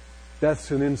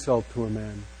 Death's an insult to a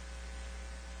man.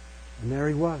 And there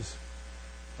he was,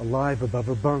 alive above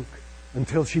her bunk,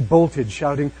 until she bolted,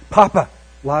 shouting, Papa!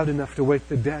 Loud enough to wake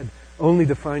the dead, only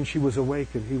to find she was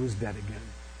awake and he was dead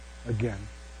again,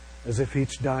 as if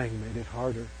each dying made it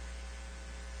harder.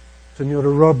 Senora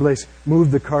Robles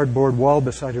moved the cardboard wall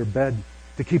beside her bed.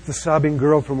 To keep the sobbing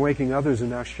girl from waking others who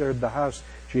now shared the house,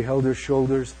 she held her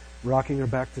shoulders, rocking her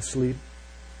back to sleep.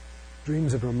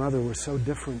 Dreams of her mother were so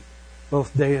different,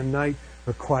 both day and night,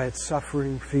 her quiet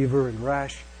suffering, fever, and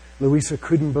rash. Louisa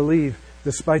couldn't believe,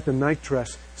 despite the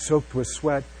nightdress soaked with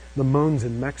sweat, the moans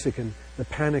in Mexican, the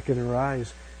panic in her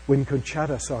eyes, when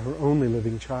Conchata saw her only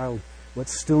living child, what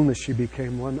stillness she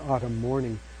became one autumn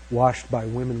morning, washed by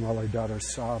women while her daughter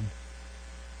sobbed.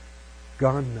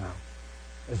 Gone now,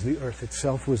 as the earth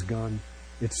itself was gone,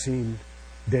 it seemed,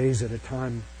 days at a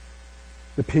time.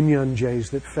 The pinyon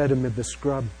jays that fed amid the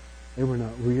scrub, they were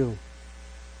not real.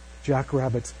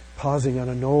 Jackrabbits pausing on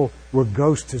a knoll were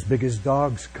ghosts as big as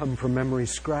dogs, come from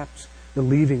memory's scraps, the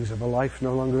leavings of a life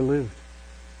no longer lived.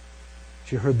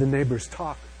 She heard the neighbors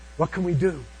talk. What can we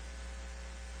do?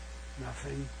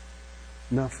 Nothing,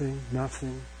 nothing,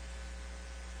 nothing,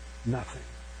 nothing,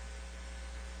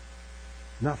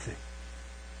 nothing.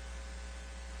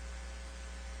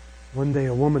 One day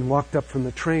a woman walked up from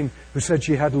the train who said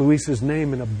she had Luisa's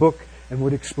name in a book and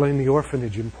would explain the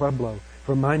orphanage in Pueblo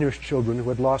for miners' children who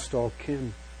had lost all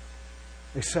kin.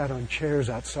 They sat on chairs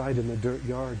outside in the dirt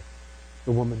yard.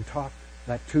 The woman talked.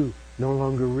 That too, no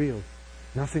longer real.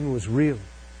 Nothing was real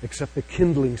except the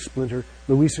kindling splinter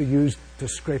Luisa used to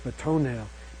scrape a toenail,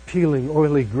 peeling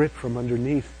oily grit from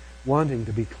underneath, wanting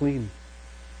to be clean.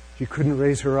 She couldn't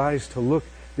raise her eyes to look,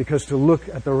 because to look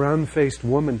at the round-faced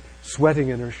woman sweating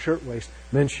in her shirtwaist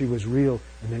meant she was real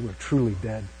and they were truly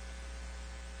dead.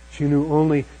 She knew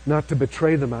only not to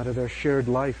betray them out of their shared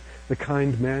life, the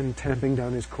kind man tamping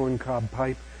down his corncob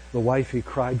pipe, the wife he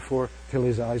cried for till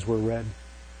his eyes were red.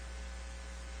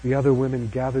 The other women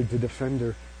gathered to defend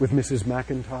her, with Mrs.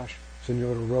 McIntosh,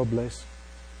 Senora Robles.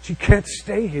 She can't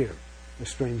stay here, the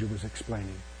stranger was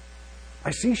explaining.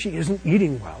 I see she isn't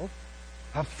eating well,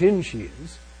 how thin she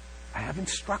is. I have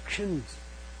instructions.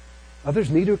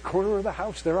 Others need her corner of the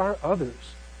house. There are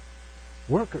others.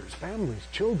 Workers, families,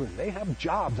 children, they have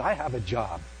jobs. I have a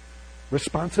job.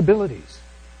 Responsibilities.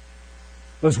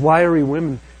 Those wiry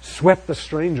women swept the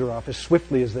stranger off as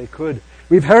swiftly as they could.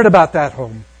 We've heard about that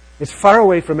home. It's far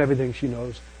away from everything she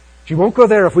knows. She won't go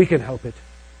there if we can help it.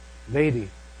 Lady,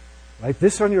 write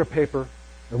this on your paper,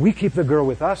 and we keep the girl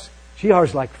with us. She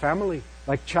ours like family,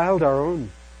 like child our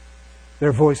own.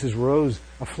 Their voices rose,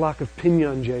 a flock of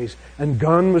pinyon jays, and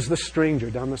gone was the stranger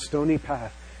down the stony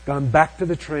path, gone back to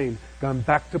the train, gone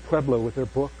back to Pueblo with her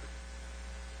book.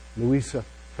 Luisa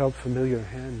felt familiar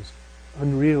hands,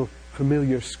 unreal,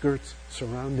 familiar skirts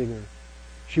surrounding her.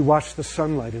 She watched the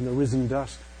sunlight in the risen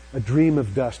dust, a dream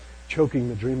of dust choking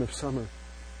the dream of summer.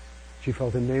 She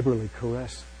felt a neighborly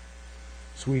caress.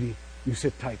 Sweetie, you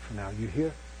sit tight for now, you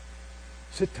hear?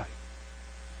 Sit tight.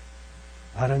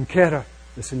 Arranquera,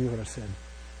 the senora said.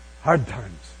 Hard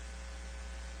times.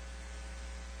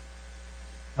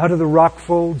 Out of the rock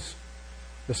folds,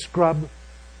 the scrub,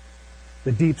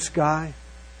 the deep sky,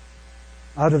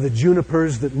 out of the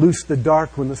junipers that loosed the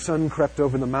dark when the sun crept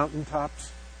over the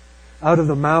mountaintops, out of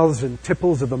the mouths and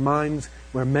tipples of the mines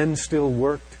where men still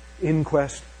worked,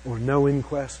 inquest or no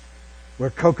inquest, where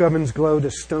coke ovens glowed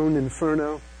a stone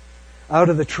inferno, out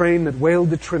of the train that wailed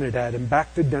to Trinidad and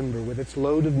back to Denver with its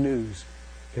load of news,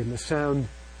 came the sound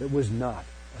that was not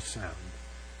a sound,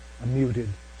 a muted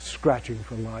scratching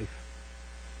for life.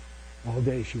 All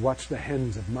day she watched the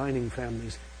hens of mining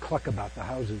families cluck about the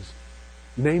houses,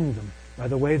 named them by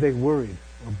the way they worried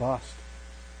or bossed.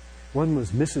 One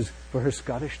was Mrs. for her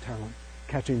Scottish talent,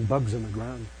 catching bugs on the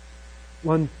ground.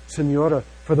 One Senora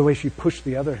for the way she pushed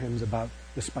the other hens about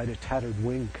despite a tattered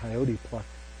wing coyote plucked.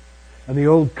 And the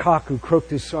old cock who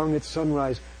croaked his song at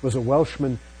sunrise was a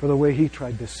Welshman for the way he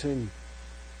tried to sing.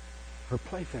 Her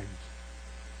playthings,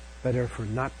 better for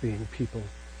not being people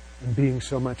and being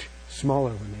so much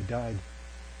smaller when they died.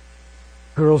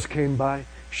 Girls came by,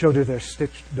 showed her their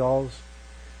stitched dolls.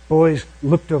 Boys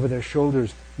looked over their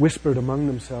shoulders, whispered among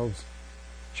themselves.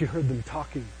 She heard them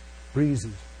talking,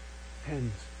 breezes,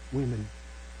 hens, women.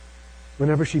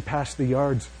 Whenever she passed the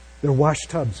yards, their wash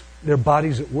tubs, their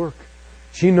bodies at work.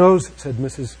 She knows, said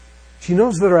Mrs. She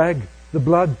knows the rag, the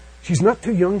blood. She's not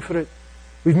too young for it.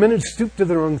 We've men who'd stooped to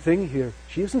the wrong thing here.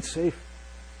 She isn't safe.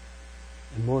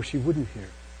 And more she wouldn't hear,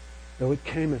 though it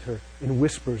came at her in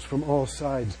whispers from all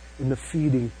sides in the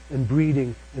feeding and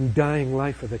breeding and dying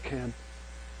life of the camp.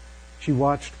 She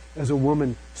watched as a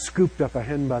woman scooped up a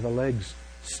hen by the legs,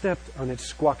 stepped on its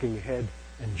squawking head,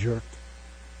 and jerked.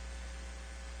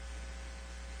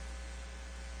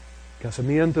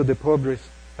 Casamiento de pobres,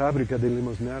 fábrica de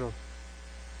limosneros.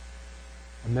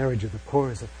 A marriage of the poor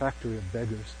is a factory of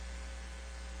beggars.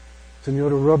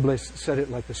 Senora Robles said it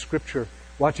like the scripture,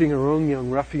 watching her own young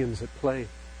ruffians at play.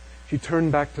 She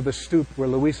turned back to the stoop where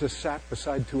Luisa sat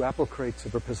beside two apple crates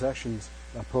of her possessions,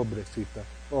 la pobrecita,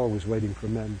 always waiting for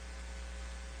men.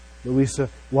 Luisa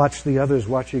watched the others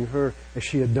watching her as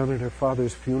she had done at her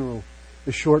father's funeral,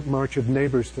 the short march of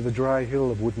neighbors to the dry hill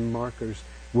of wooden markers,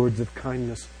 words of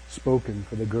kindness spoken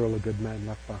for the girl a good man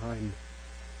left behind.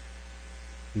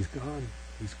 He's gone.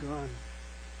 He's gone.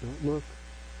 Don't look.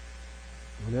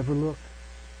 Don't ever look.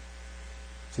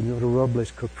 Senora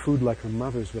Robles cooked food like her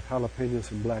mother's with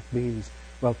jalapenos and black beans,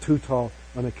 while Too-Tall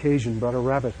on occasion brought a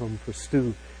rabbit home for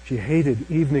stew. She hated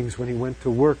evenings when he went to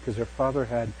work, as her father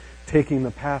had, taking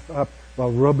the path up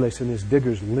while Robles and his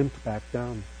diggers limped back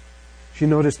down. She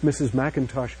noticed Mrs.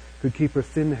 McIntosh could keep her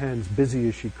thin hands busy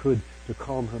as she could to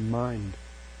calm her mind.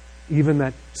 Even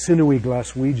that sinewy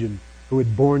Glaswegian who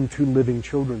had borne 2 living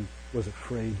children was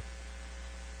afraid.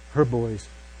 Her boys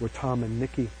were Tom and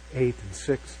Nicky, 8 and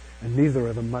 6, and neither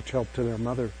of them much help to their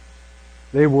mother.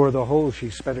 They wore the hole she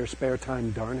spent her spare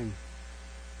time darning.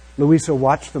 Louisa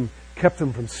watched them, kept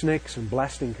them from snakes and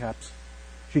blasting caps.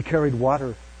 She carried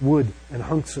water, wood, and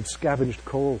hunks of scavenged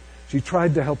coal. She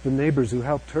tried to help the neighbors who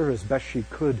helped her as best she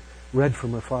could, read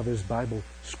from her father's Bible,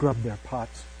 scrubbed their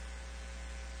pots.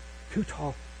 Too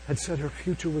Tall had said her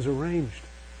future was arranged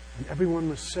and everyone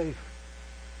was safe.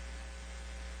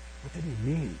 What did he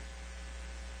mean?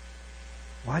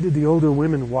 Why did the older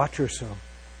women watch her so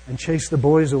and chase the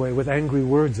boys away with angry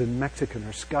words in Mexican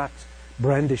or Scots,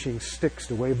 brandishing sticks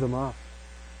to wave them off?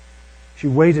 She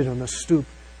waited on the stoop,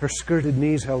 her skirted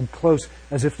knees held close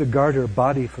as if to guard her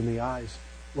body from the eyes.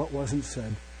 What wasn't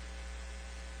said?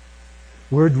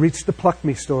 Word reached the Pluck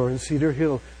Me store in Cedar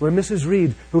Hill, where Mrs.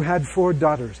 Reed, who had 4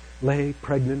 daughters, lay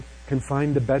pregnant,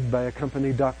 confined to bed by a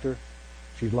company doctor.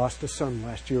 She'd lost a son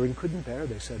last year and couldn't bear,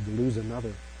 they said, to lose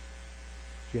another.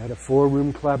 She had a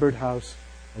 4-room clapboard house,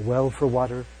 a well for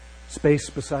water, space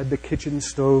beside the kitchen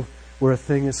stove where a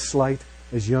thing as slight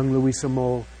as young Louisa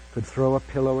Mole could throw a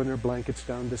pillow and her blankets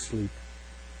down to sleep.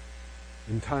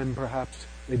 In time, perhaps,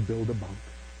 they'd build a bunk.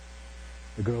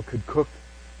 The girl could cook,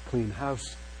 clean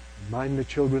house, and mind the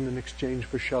children in exchange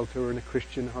for shelter in a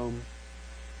Christian home.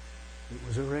 It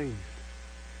was arranged.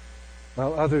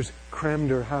 While others crammed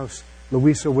her house,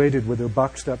 Louisa waited with her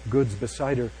boxed-up goods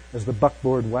beside her as the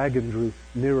buckboard wagon drew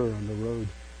nearer on the road.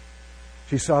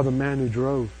 She saw the man who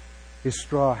drove, his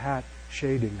straw hat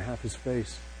shading half his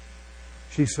face.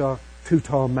 She saw Too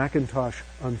Tall McIntosh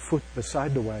on foot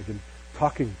beside the wagon,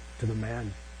 talking to the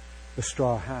man, the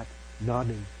straw hat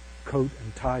nodding, coat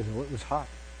and tie, though it was hot.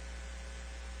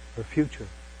 Her future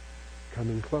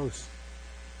coming close.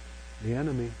 The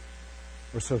enemy,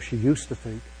 or so she used to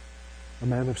think, a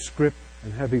man of scrip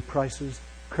and heavy prices,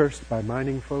 cursed by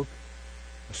mining folk,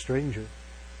 a stranger,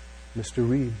 Mr.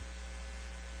 Reed.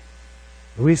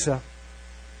 Louisa,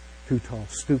 Too Tall,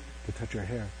 stooped to touch her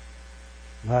hair.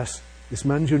 Lass, this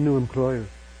man's your new employer.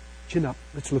 Chin up,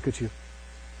 let's look at you.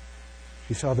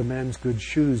 She saw the man's good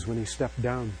shoes when he stepped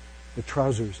down, the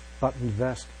trousers, buttoned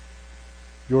vest.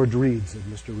 George Reed, said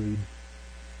Mr. Reed.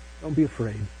 Don't be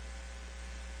afraid.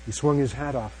 He swung his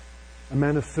hat off. A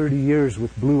man of 30 years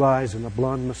with blue eyes and a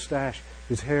blonde mustache,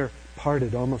 his hair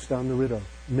parted almost down the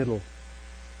middle.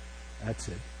 That's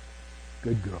it.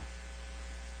 Good girl.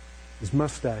 His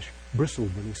mustache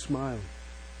bristled when he smiled.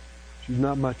 She's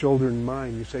not much older than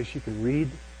mine. You say she can read?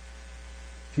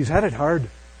 She's had it hard,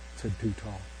 said Too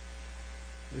Tall.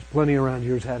 There's plenty around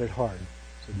here who's had it hard,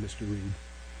 said Mr. Reed.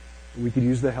 We could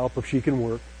use the help if she can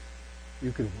work.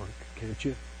 You can work, can't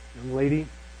you, young lady?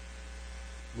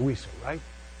 Louisa, right?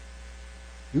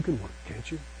 You can work,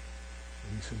 can't you?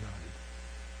 Louisa nodded.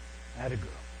 Atta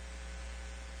girl.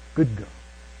 Good girl.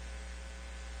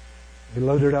 They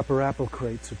loaded up her apple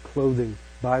crates of clothing,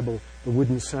 Bible, the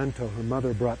wooden santo her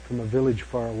mother brought from a village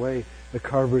far away, the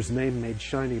carver's name made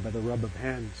shiny by the rub of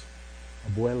hands.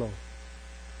 Abuelo.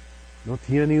 No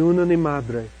tiene una ni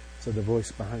madre, said the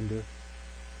voice behind her.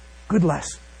 Good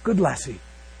lassie.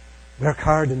 Work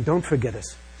hard and don't forget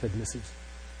us, said Mrs.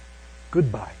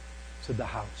 Goodbye, said the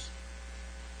house,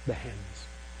 the hens,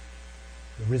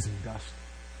 the risen dust.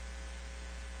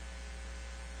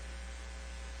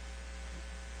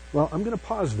 Well, I'm going to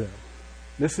pause there.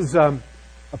 This is a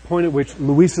point at which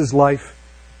Louisa's life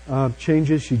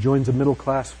changes. She joins a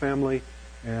middle-class family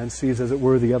and sees, as it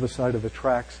were, the other side of the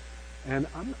tracks. And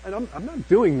I'm not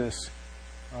doing this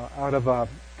out of a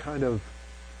kind of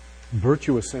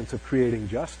virtuous sense of creating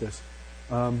justice.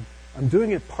 I'm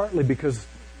doing it partly because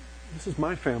this is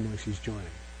my family she's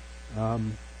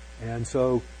joining. And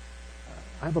so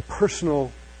I have a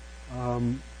personal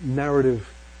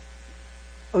narrative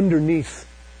underneath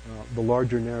the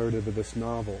larger narrative of this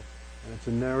novel. And it's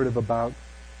a narrative about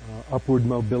upward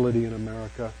mobility in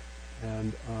America,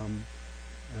 and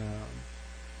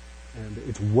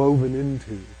it's woven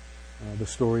into the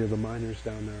story of the miners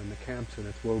down there in the camps, and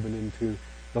it's woven into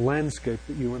the landscape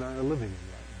that you and I are living in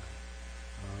right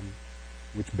now,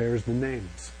 which bears the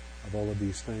names of all of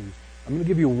these things. I'm going to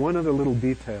give you one other little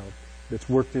detail that's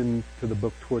worked into the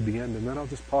book toward the end, and then I'll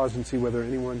just pause and see whether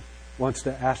anyone wants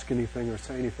to ask anything or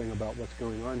say anything about what's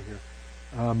going on here.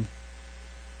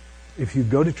 If you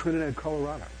go to Trinidad,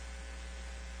 Colorado,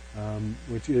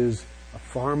 which is a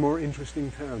far more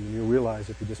interesting town than you realize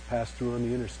if you just pass through on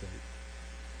the interstate.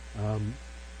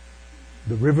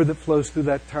 The river that flows through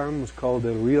that town was called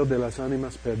El Rio de las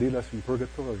Animas Perdidas en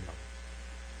Purgatorio.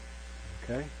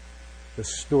 okay? The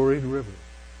storied river.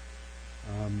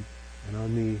 And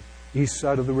on the east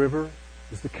side of the river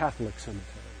is the Catholic cemetery.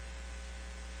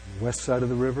 On the west side of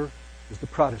the river is the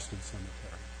Protestant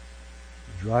cemetery.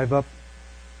 You drive up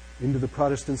into the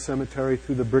Protestant cemetery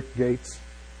through the brick gates,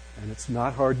 and it's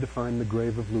not hard to find the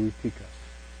grave of Louis Tikas,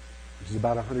 which is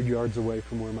about 100 yards away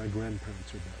from where my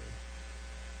grandparents are buried.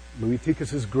 Louis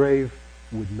Tikas' grave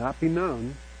would not be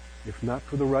known if not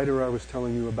for the writer I was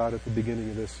telling you about at the beginning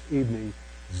of this evening,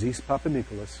 Zees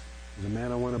Papanikolaou. He's a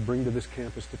man I want to bring to this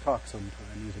campus to talk sometime.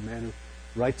 He's a man who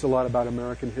writes a lot about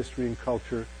American history and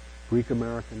culture,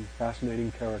 Greek-American,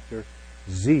 fascinating character.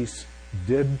 Zees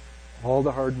did all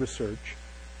the hard research.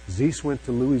 Zees went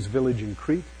to Louis' village in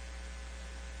Crete,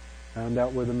 found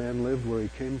out where the man lived, where he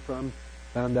came from,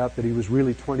 found out that he was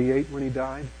really 28 when he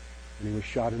died, and he was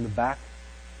shot in the back,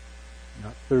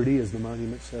 not 30 as the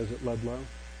monument says at Ludlow.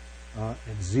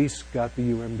 And Zees got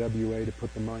the UMWA to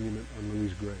put the monument on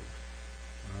Louis' grave.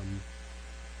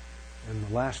 And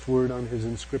the last word on his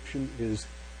inscription is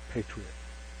patriot.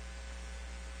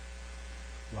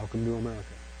 Welcome to America.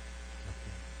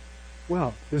 Okay.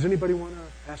 Well, does anybody want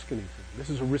to ask anything? This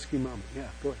is a risky moment. Yeah,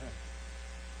 go ahead.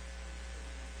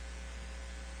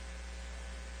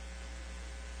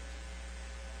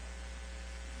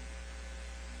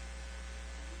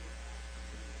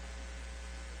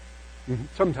 Mm-hmm.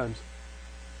 Sometimes.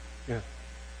 Yeah.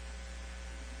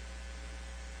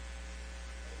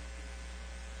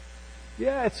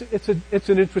 Yeah, it's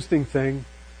an interesting thing.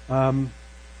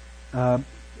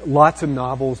 Lots of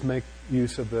novels make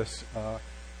use of this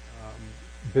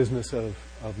business of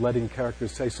letting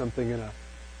characters say something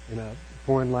in a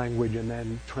foreign language and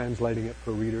then translating it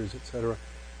for readers, etc.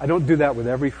 I don't do that with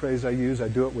every phrase I use. I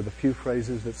do it with a few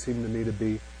phrases that seem to me to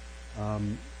be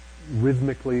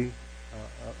rhythmically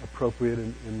appropriate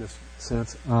in this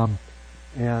sense.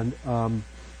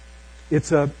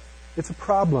 It's a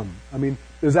problem. I mean,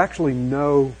 there's actually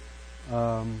no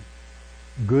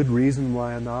good reason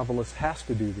why a novelist has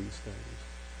to do these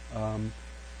things.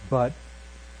 But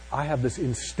I have this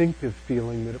instinctive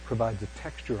feeling that it provides a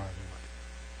texture I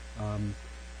want.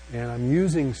 And I'm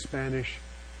using Spanish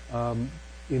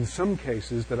in some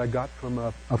cases that I got from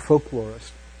a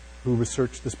folklorist who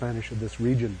researched the Spanish of this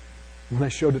region. When I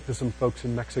showed it to some folks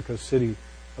in Mexico City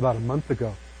about a month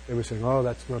ago, they were saying, "Oh,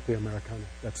 that's not the Americana.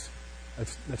 That's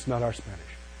not our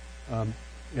Spanish."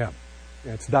 Yeah,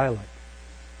 it's dialect.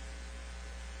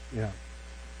 Yeah.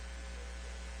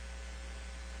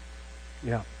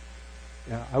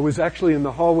 I was actually in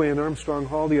the hallway in Armstrong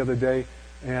Hall the other day,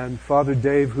 and Father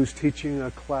Dave, who's teaching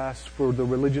a class for the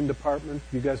religion department,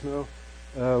 you guys know?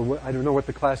 I don't know what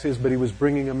the class is, but he was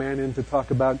bringing a man in to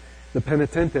talk about the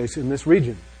penitentes in this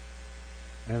region.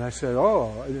 And I said,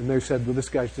 "Oh," and they said, "Well, this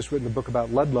guy's just written a book about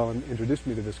Ludlow," and introduced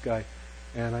me to this guy.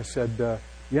 And I said,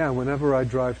 "Yeah, whenever I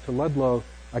drive to Ludlow,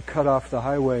 I cut off the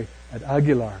highway at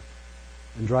Aguilar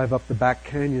and drive up the back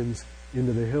canyons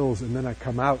into the hills, and then I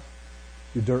come out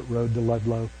the dirt road to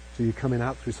Ludlow. So you're coming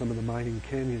out through some of the mining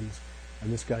canyons."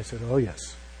 And this guy said, "Oh,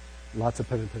 yes, lots of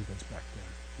penitentes back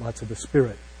there, lots of the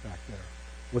spirit back there."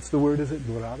 What's the word? Is it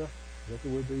dorada? Is that the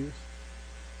word they use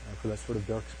for that sort of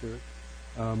dark spirit?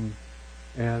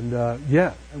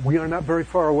 Yeah, we are not very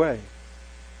far away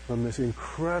from this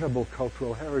incredible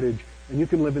cultural heritage, and you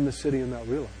can live in the city and not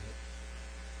realize it.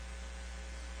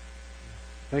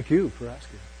 Thank you for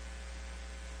asking.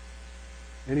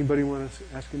 Anybody want to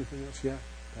ask anything else? Yeah,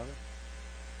 got it.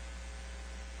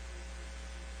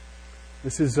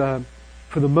 This is,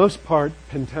 for the most part,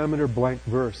 pentameter blank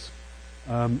verse.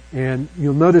 And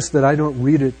you'll notice that I don't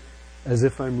read it as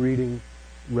if I'm reading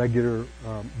regular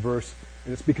verse.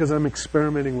 And it's because I'm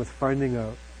experimenting with finding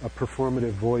a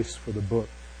performative voice for the book,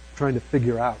 trying to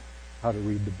figure out how to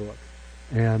read the book.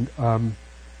 And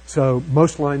so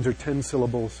most lines are 10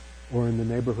 syllables or in the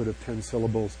neighborhood of 10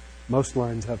 syllables. Most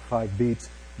lines have 5 beats,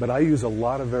 but I use a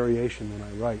lot of variation when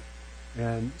I write.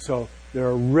 And so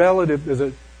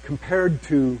compared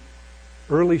to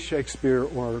early Shakespeare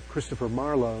or Christopher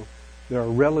Marlowe, there are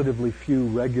relatively few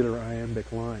regular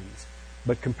iambic lines.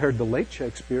 But compared to late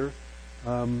Shakespeare,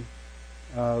 the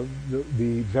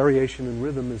variation in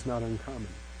rhythm is not uncommon.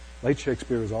 Late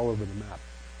Shakespeare is all over the map.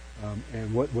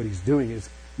 And what he's doing is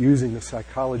using the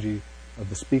psychology of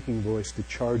the speaking voice to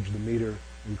charge the meter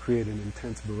and create an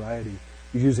intense variety.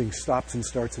 He's using stops and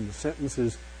starts in the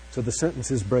sentences, so the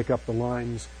sentences break up the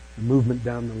lines, the movement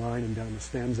down the line and down the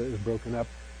stanza is broken up.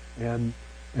 And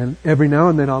every now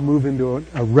and then I'll move into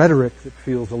a rhetoric that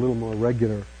feels a little more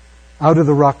regular. Out of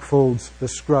the rock folds, the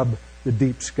scrub, the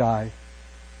deep sky.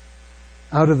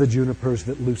 Out of the junipers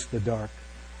that loosed the dark,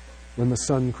 when the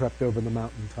sun crept over the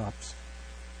mountain tops.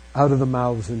 out of the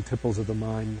mouths and tipples of the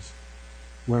mines,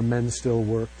 where men still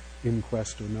work,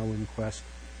 inquest or no inquest,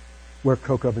 where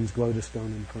coke ovens glow to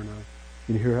stone inferno.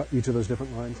 You can hear each of those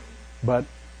different lines. But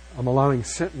I'm allowing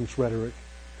sentence rhetoric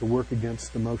to work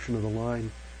against the motion of the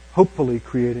line, hopefully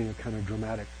creating a kind of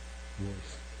dramatic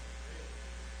voice.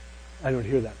 I don't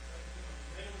hear that.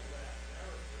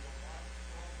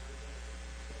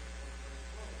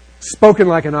 Spoken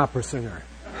like an opera singer.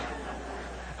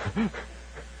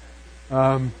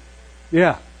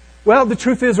 Yeah. Well, the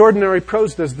truth is, ordinary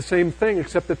prose does the same thing,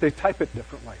 except that they type it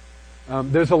differently.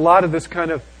 There's a lot of this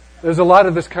kind of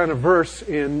verse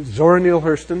in Zora Neale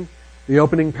Hurston. The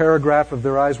opening paragraph of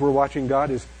 "Their Eyes Were Watching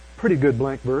God" is pretty good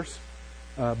blank verse.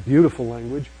 Beautiful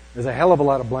language. There's a hell of a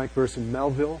lot of blank verse in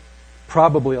Melville.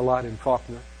 Probably a lot in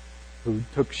Faulkner, who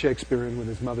took Shakespeare in with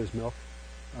his mother's milk.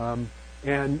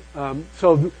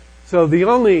 So the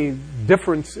only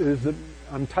difference is that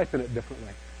I'm typing it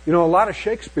differently. You know, a lot of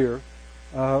Shakespeare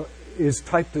is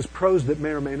typed as prose that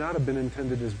may or may not have been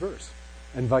intended as verse,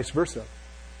 and vice versa.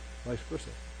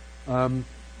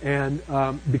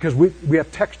 Because we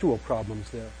have textual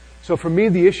problems there. So for me,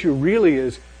 the issue really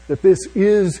is that this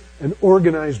is an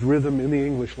organized rhythm in the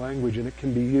English language, and it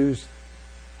can be used,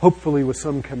 hopefully with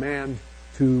some command,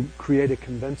 to create a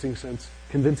convincing sense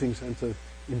of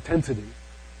intensity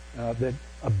that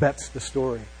abets the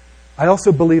story. I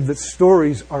also believe that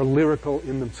stories are lyrical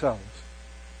in themselves.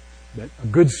 That a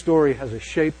good story has a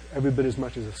shape every bit as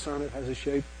much as a sonnet has a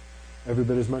shape, every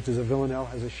bit as much as a villanelle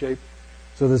has a shape.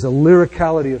 So there's a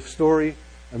lyricality of story,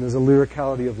 and there's a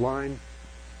lyricality of line.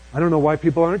 I don't know why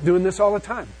people aren't doing this all the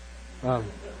time.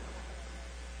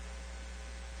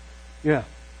 Yeah.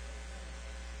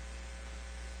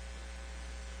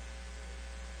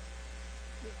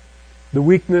 The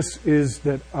weakness is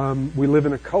that we live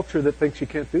in a culture that thinks you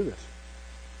can't do this.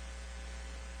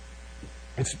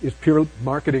 It's pure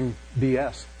marketing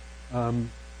BS.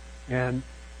 And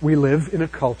we live in a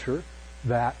culture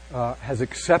that has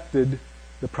accepted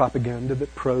the propaganda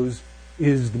that prose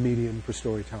is the medium for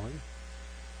storytelling.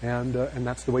 And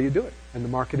that's the way you do it. And the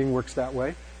marketing works that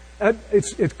way.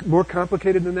 It's more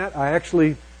complicated than that. I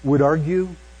actually would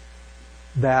argue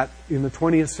that in the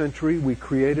 20th century, we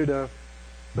created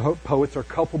the poets are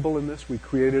culpable in this. We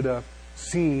created a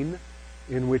scene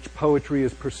in which poetry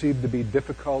is perceived to be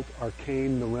difficult,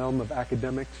 arcane, the realm of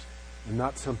academics, and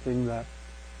not something that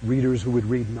readers who would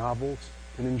read novels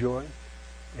can enjoy.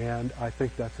 And I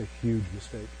think that's a huge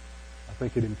mistake. I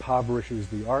think it impoverishes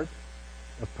the art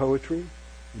of poetry.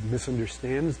 It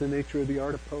misunderstands the nature of the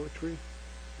art of poetry.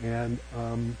 And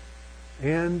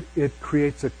it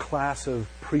creates a class of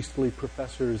priestly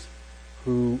professors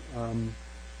who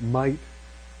might,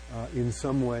 in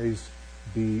some ways,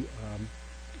 be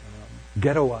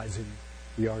ghettoizing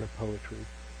the art of poetry.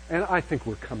 And I think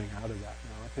we're coming out of that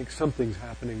now. I think something's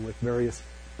happening with various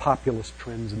populist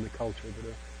trends in the culture that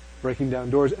are breaking down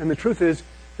doors. And the truth is,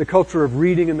 the culture of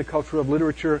reading and the culture of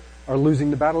literature are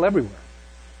losing the battle everywhere.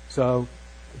 So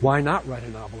why not write a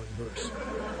novel in verse?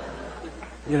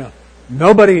 You know,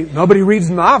 nobody reads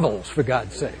novels, for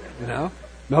God's sake. You know,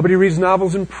 nobody reads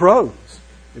novels in prose.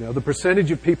 You know, the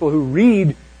percentage of people who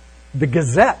read the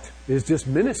Gazette is just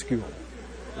minuscule.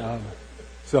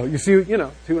 So you see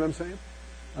what I'm saying?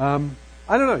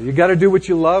 I don't know. You got to do what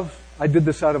you love. I did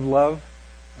this out of love.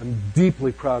 I'm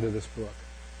deeply proud of this book,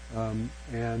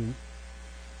 and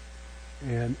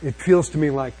it feels to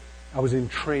me like I was in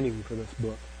training for this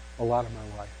book a lot of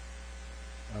my life,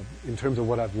 in terms of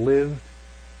what I've lived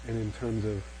and in terms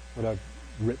of what I've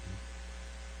written.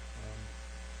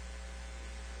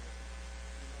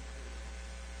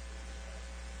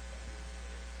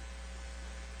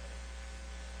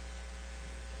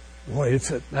 Boy,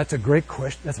 that's a great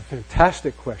question. That's a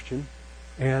fantastic question.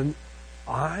 And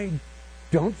I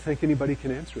don't think anybody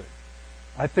can answer it.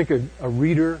 I think a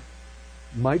reader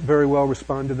might very well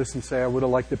respond to this and say, I would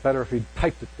have liked it better if he'd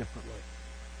typed it differently.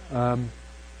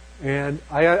 And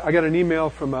I got an email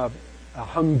from a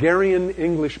Hungarian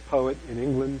English poet in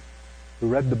England who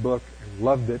read the book and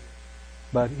loved it,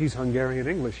 but he's Hungarian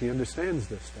English. He understands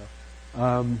this stuff.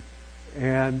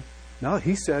 And no,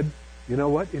 he said, you know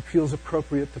what? It feels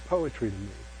appropriate to poetry to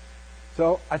me.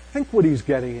 So I think what he's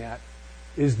getting at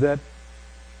is that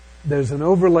there's an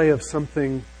overlay of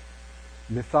something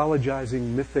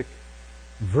mythologizing, mythic,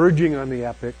 verging on the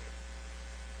epic,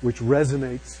 which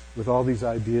resonates with all these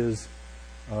ideas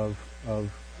of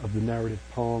the narrative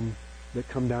poem that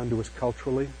come down to us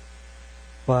culturally.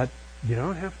 But you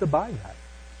don't have to buy that.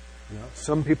 You know,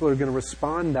 some people are going to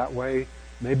respond that way,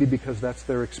 maybe because that's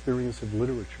their experience of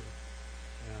literature.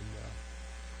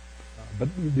 But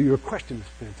your question is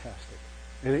fantastic,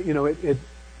 and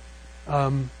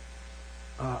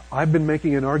I've been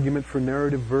making an argument for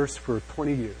narrative verse for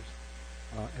 20 years,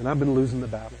 and I've been losing the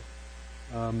battle.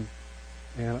 And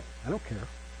I don't care.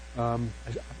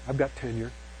 I've got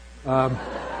tenure.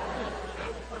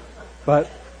 But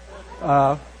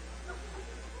I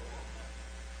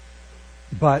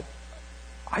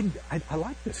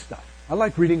like this stuff. I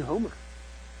like reading Homer.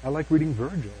 I like reading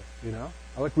Virgil, you know.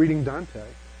 I like reading Dante.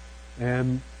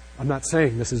 And I'm not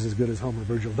saying this is as good as Homer,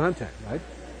 Virgil, Dante, right?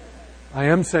 I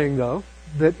am saying, though,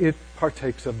 that it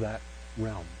partakes of that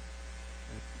realm.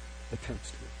 It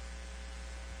attempts to.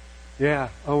 Yeah,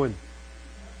 Owen.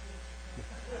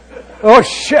 Oh,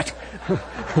 shit!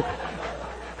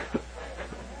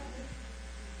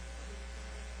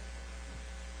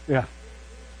 Yeah.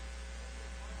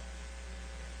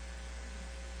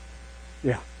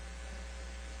 Yeah.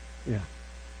 Yeah.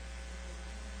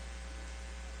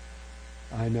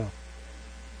 I know.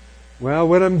 Well,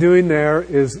 what I'm doing there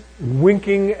is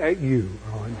winking at you,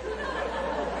 Owen.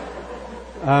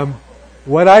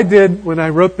 What I did when I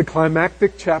wrote the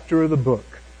climactic chapter of the book,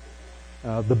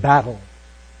 The Battle,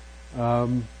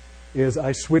 is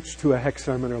I switched to a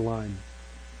hexameter line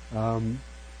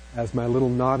as my little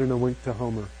nod and a wink to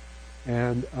Homer.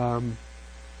 And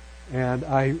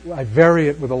I vary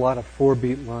it with a lot of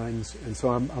 4-beat lines, and so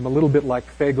I'm a little bit like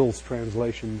Fagel's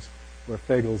translations, where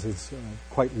Fagel's is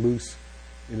quite loose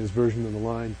in his version of the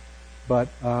line. But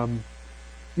I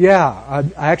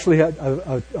actually had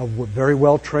a very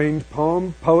well-trained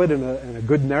poet and a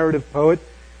good narrative poet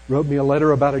wrote me a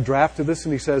letter about a draft of this,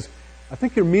 and he says, "I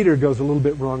think your meter goes a little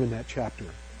bit wrong in that chapter."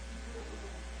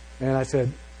 And I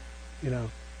said,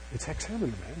 it's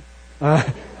hexameter,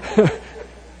 man.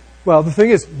 Well, the thing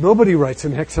is, nobody writes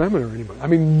in hexameter anymore. I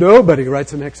mean, nobody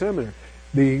writes in hexameter.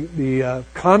 The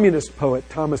communist poet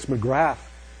Thomas McGrath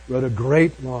wrote a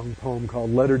great long poem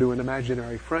called Letter to an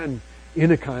Imaginary Friend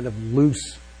in a kind of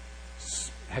loose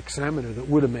hexameter that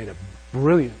would have made a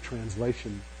brilliant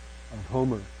translation of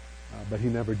Homer, but he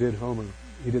never did Homer.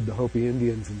 He did the Hopi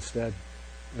Indians instead.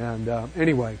 And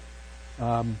anyway,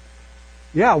 what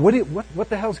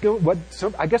the hell's going?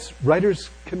 I guess writers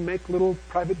can make little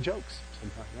private jokes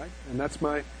sometimes, right? And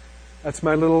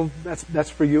that's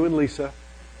for you and Lisa,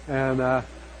 and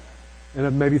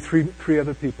maybe three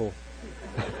other people.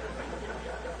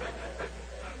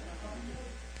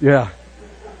 Yeah.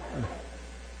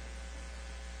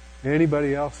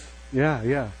 Anybody else? Yeah.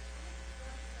 Yeah.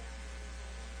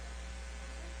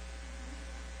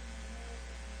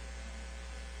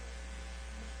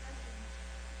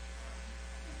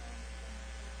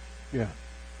 Yeah.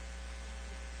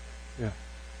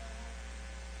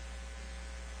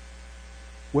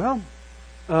 Well,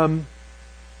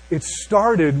 it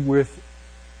started with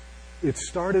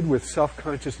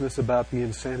self-consciousness about the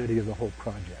insanity of the whole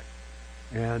project,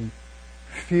 and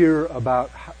fear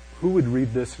about who would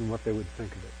read this and what they would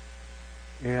think of it.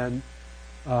 And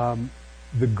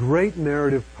the great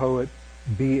narrative poet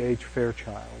B.H.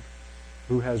 Fairchild,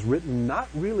 who has written not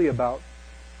really about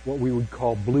what we would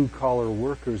call blue-collar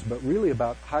workers, but really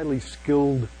about highly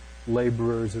skilled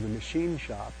laborers in a machine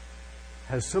shop,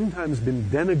 has sometimes been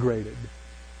denigrated,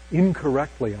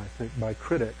 incorrectly, I think, by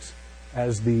critics,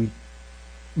 as the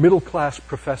middle-class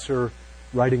professor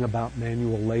writing about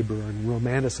manual labor and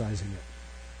romanticizing it.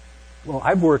 Well,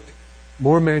 I've worked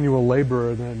more manual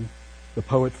labor than the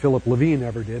poet Philip Levine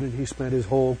ever did, and he spent his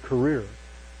whole career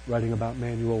writing about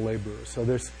manual labor. So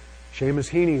there's Seamus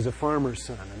Heaney's a farmer's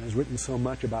son and has written so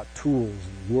much about tools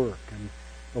and work and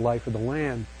the life of the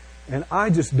land. And I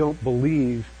just don't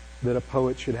believe that a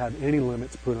poet should have any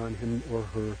limits put on him or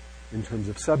her in terms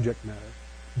of subject matter.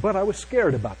 But I was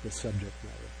scared about this subject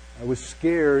matter. I was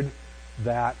scared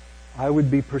that I would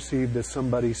be perceived as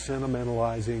somebody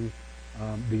sentimentalizing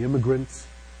the immigrants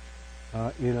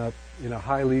in a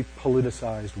highly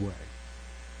politicized way.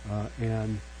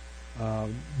 And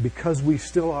because we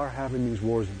still are having these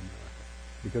wars in America,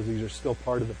 because these are still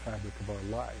part of the fabric of our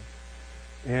lives.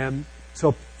 And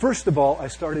so, first of all, I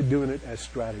started doing it as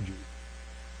strategy.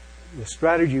 The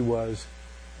strategy was,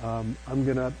 I'm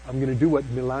gonna do what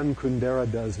Milan Kundera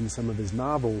does in some of his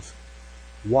novels,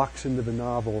 walks into the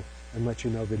novel and let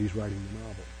you know that he's writing the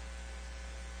novel.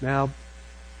 Now,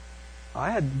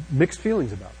 I had mixed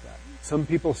feelings about that. Some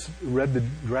people read the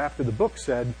draft of the book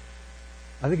said,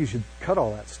 I think you should cut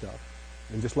all that stuff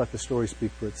and just let the story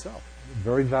speak for itself.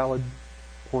 Very valid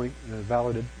point,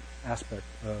 valid aspect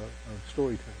of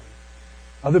storytelling.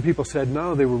 Other people said,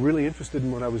 no, they were really interested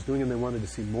in what I was doing and they wanted to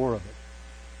see more of it.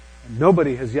 And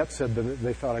nobody has yet said that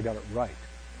they thought I got it right.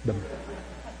 The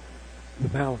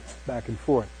balance back and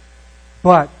forth.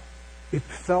 But it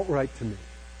felt right to me.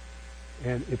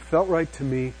 And it felt right to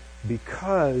me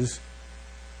because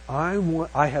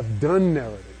I have done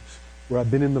narratives where I've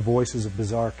been in the voices of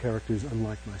bizarre characters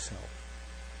unlike myself.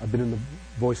 I've been in the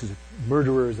voices of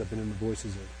murderers. I've been in the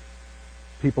voices of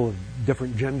people of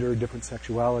different gender, different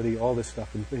sexuality, all this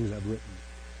stuff in things I've written.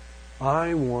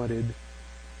 I wanted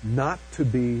not to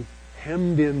be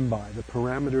hemmed in by the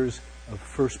parameters of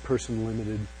first-person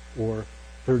limited or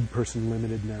third-person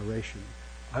limited narration.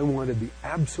 I wanted the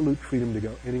absolute freedom to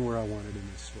go anywhere I wanted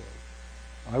in this story.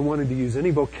 I wanted to use any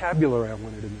vocabulary I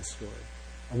wanted in this story.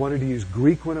 I wanted to use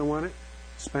Greek when I wanted,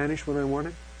 Spanish when I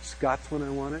wanted, Scots when I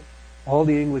wanted, all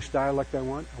the English dialect I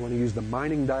want. I want to use the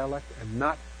mining dialect and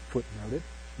not footnote it,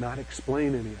 not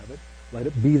explain any of it. Let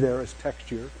it be there as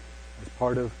texture, as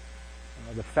part of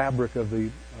the fabric of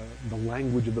the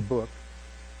language of the book.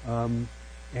 And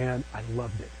I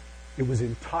loved it. It was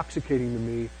intoxicating to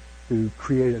me to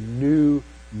create a new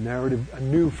narrative,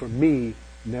 for me,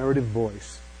 narrative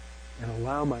voice, and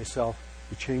allow myself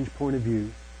to change point of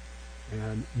view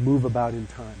and move about in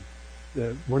time.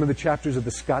 One of the chapters of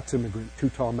The Scots Immigrant,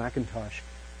 Tootal McIntosh,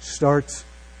 starts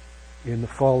in the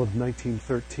fall of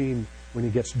 1913 when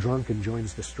he gets drunk and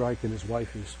joins the strike, and his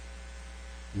wife is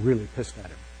really pissed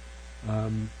at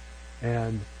him.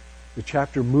 And the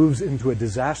chapter moves into a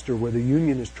disaster where the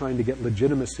Union is trying to get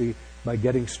legitimacy by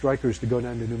getting strikers to go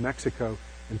down to New Mexico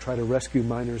and try to rescue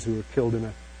miners who were killed in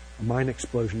a mine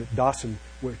explosion at Dawson,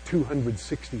 where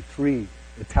 263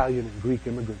 Italian and Greek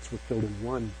immigrants were killed in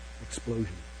one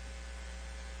explosion.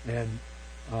 And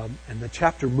the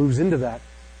chapter moves into that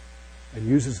and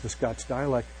uses the Scots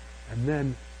dialect, and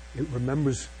then it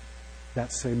remembers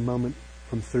that same moment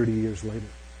from 30 years later,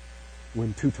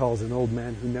 when Tootal's an old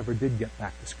man who never did get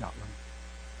back to Scotland,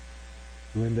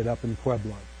 who ended up in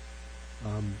Pueblo.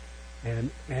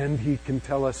 And he can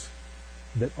tell us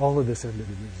that all of this ended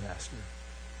in disaster.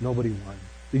 Nobody won.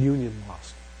 The Union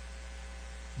lost.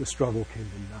 The struggle came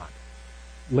to naught.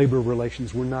 Labor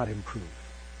relations were not improved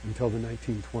until the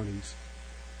 1920s,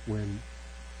 when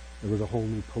there was a whole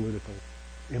new political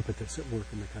impetus at work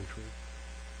in the country.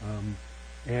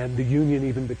 And the Union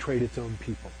even betrayed its own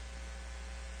people.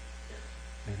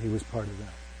 And he was part of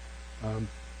that.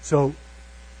 So,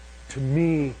 to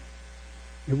me,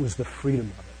 it was the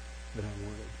freedom of it that I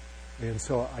wanted. And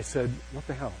so I said, what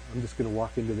the hell? I'm just going to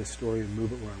walk into this story and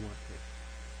move it where I want to.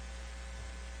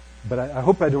 But I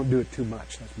hope I don't do it too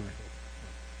much. That's my hope.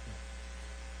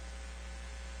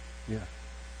 Yeah.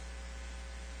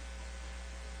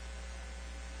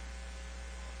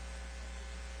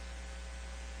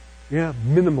 Yeah,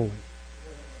 minimally.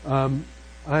 I'm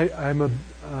a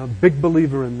big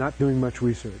believer in not doing much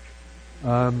research.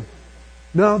 That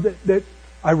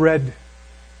I read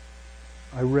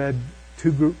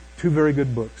two very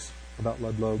good books about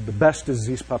Ludlow. The best is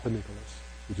Zeus Papanikolaou,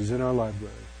 which is in our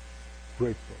library.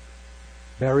 Great book.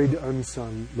 Buried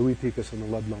Unsung, Louis Tikas and the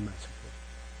Ludlow Massacre.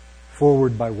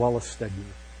 Forward by Wallace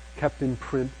Stegner. Kept in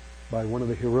print by one of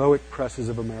the heroic presses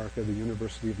of America, the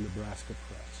University of Nebraska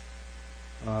Press.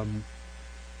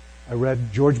 I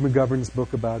read George McGovern's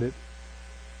book about it.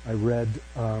 I read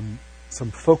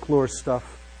some folklore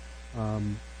stuff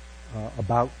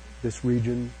about this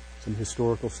region, some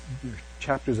historical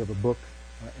chapters of a book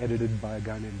edited by a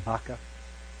guy named Baca,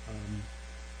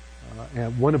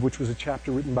 and one of which was a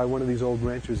chapter written by one of these old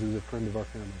ranchers who's a friend of our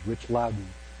family, Rich Loudon,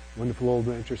 wonderful old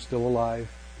rancher, still alive,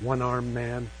 one-armed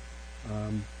man,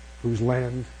 whose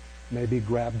land may be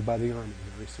grabbed by the Army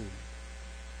very soon.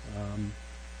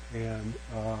 And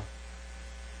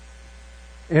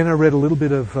I read a little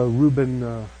bit of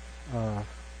Ruben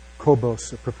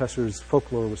Cobos, a professor's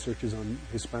folklore researches on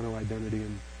Hispano identity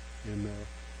in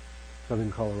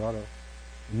southern Colorado.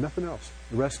 And nothing else.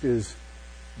 The rest is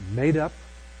made up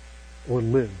or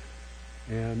lived.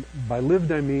 And by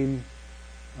lived, I mean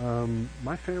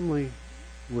my family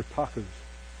were talkers.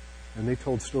 And they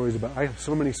told stories about... I have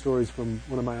so many stories from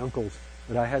one of my uncles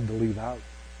that I had to leave out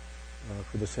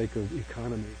for the sake of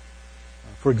economy.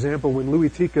 For example, when Louis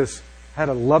Tikas had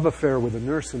a love affair with a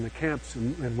nurse in the camps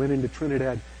and went into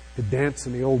Trinidad to dance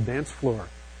in the old dance floor,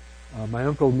 my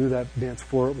uncle knew that dance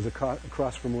floor. It was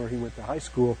across from where he went to high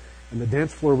school, and the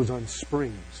dance floor was on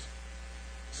springs,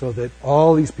 so that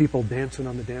all these people dancing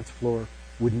on the dance floor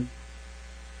wouldn't,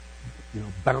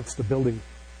 bounce the building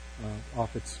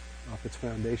off its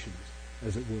foundations,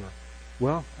 as it were.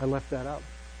 Well, I left that out.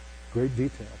 Great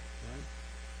detail,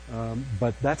 right?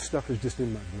 But that stuff is just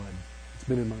in my blood. It's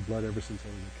been in my blood ever since I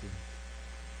was a kid.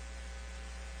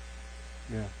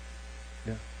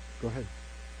 Yeah. Go ahead.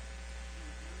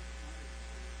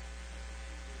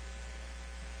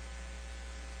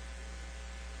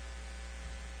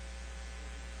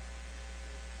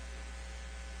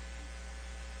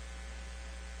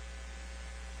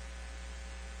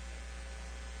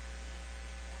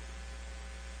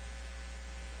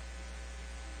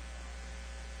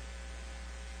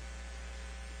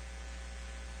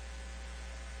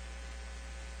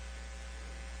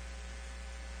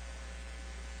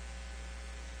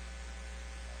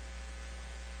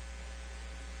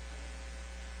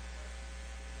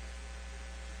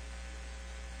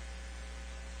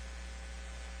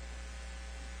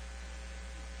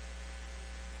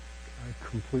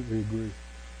 completely agree.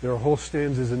 There are whole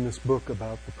stanzas in this book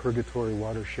about the Purgatory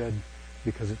watershed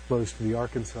because it flows to the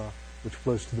Arkansas, which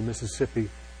flows to the Mississippi,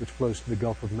 which flows to the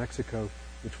Gulf of Mexico,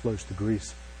 which flows to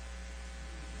Greece.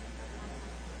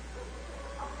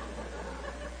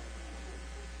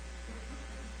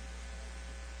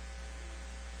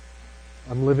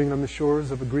 I'm living on the shores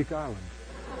of a Greek island.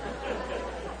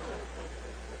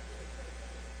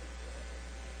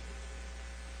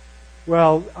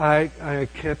 Well, I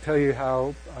can't tell you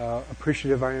how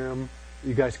appreciative I am that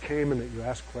you guys came and that you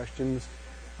asked questions.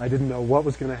 I didn't know what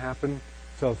was going to happen.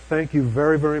 So thank you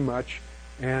very, very much.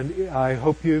 And I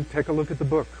hope you take a look at the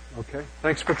book. Okay?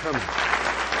 Thanks for coming.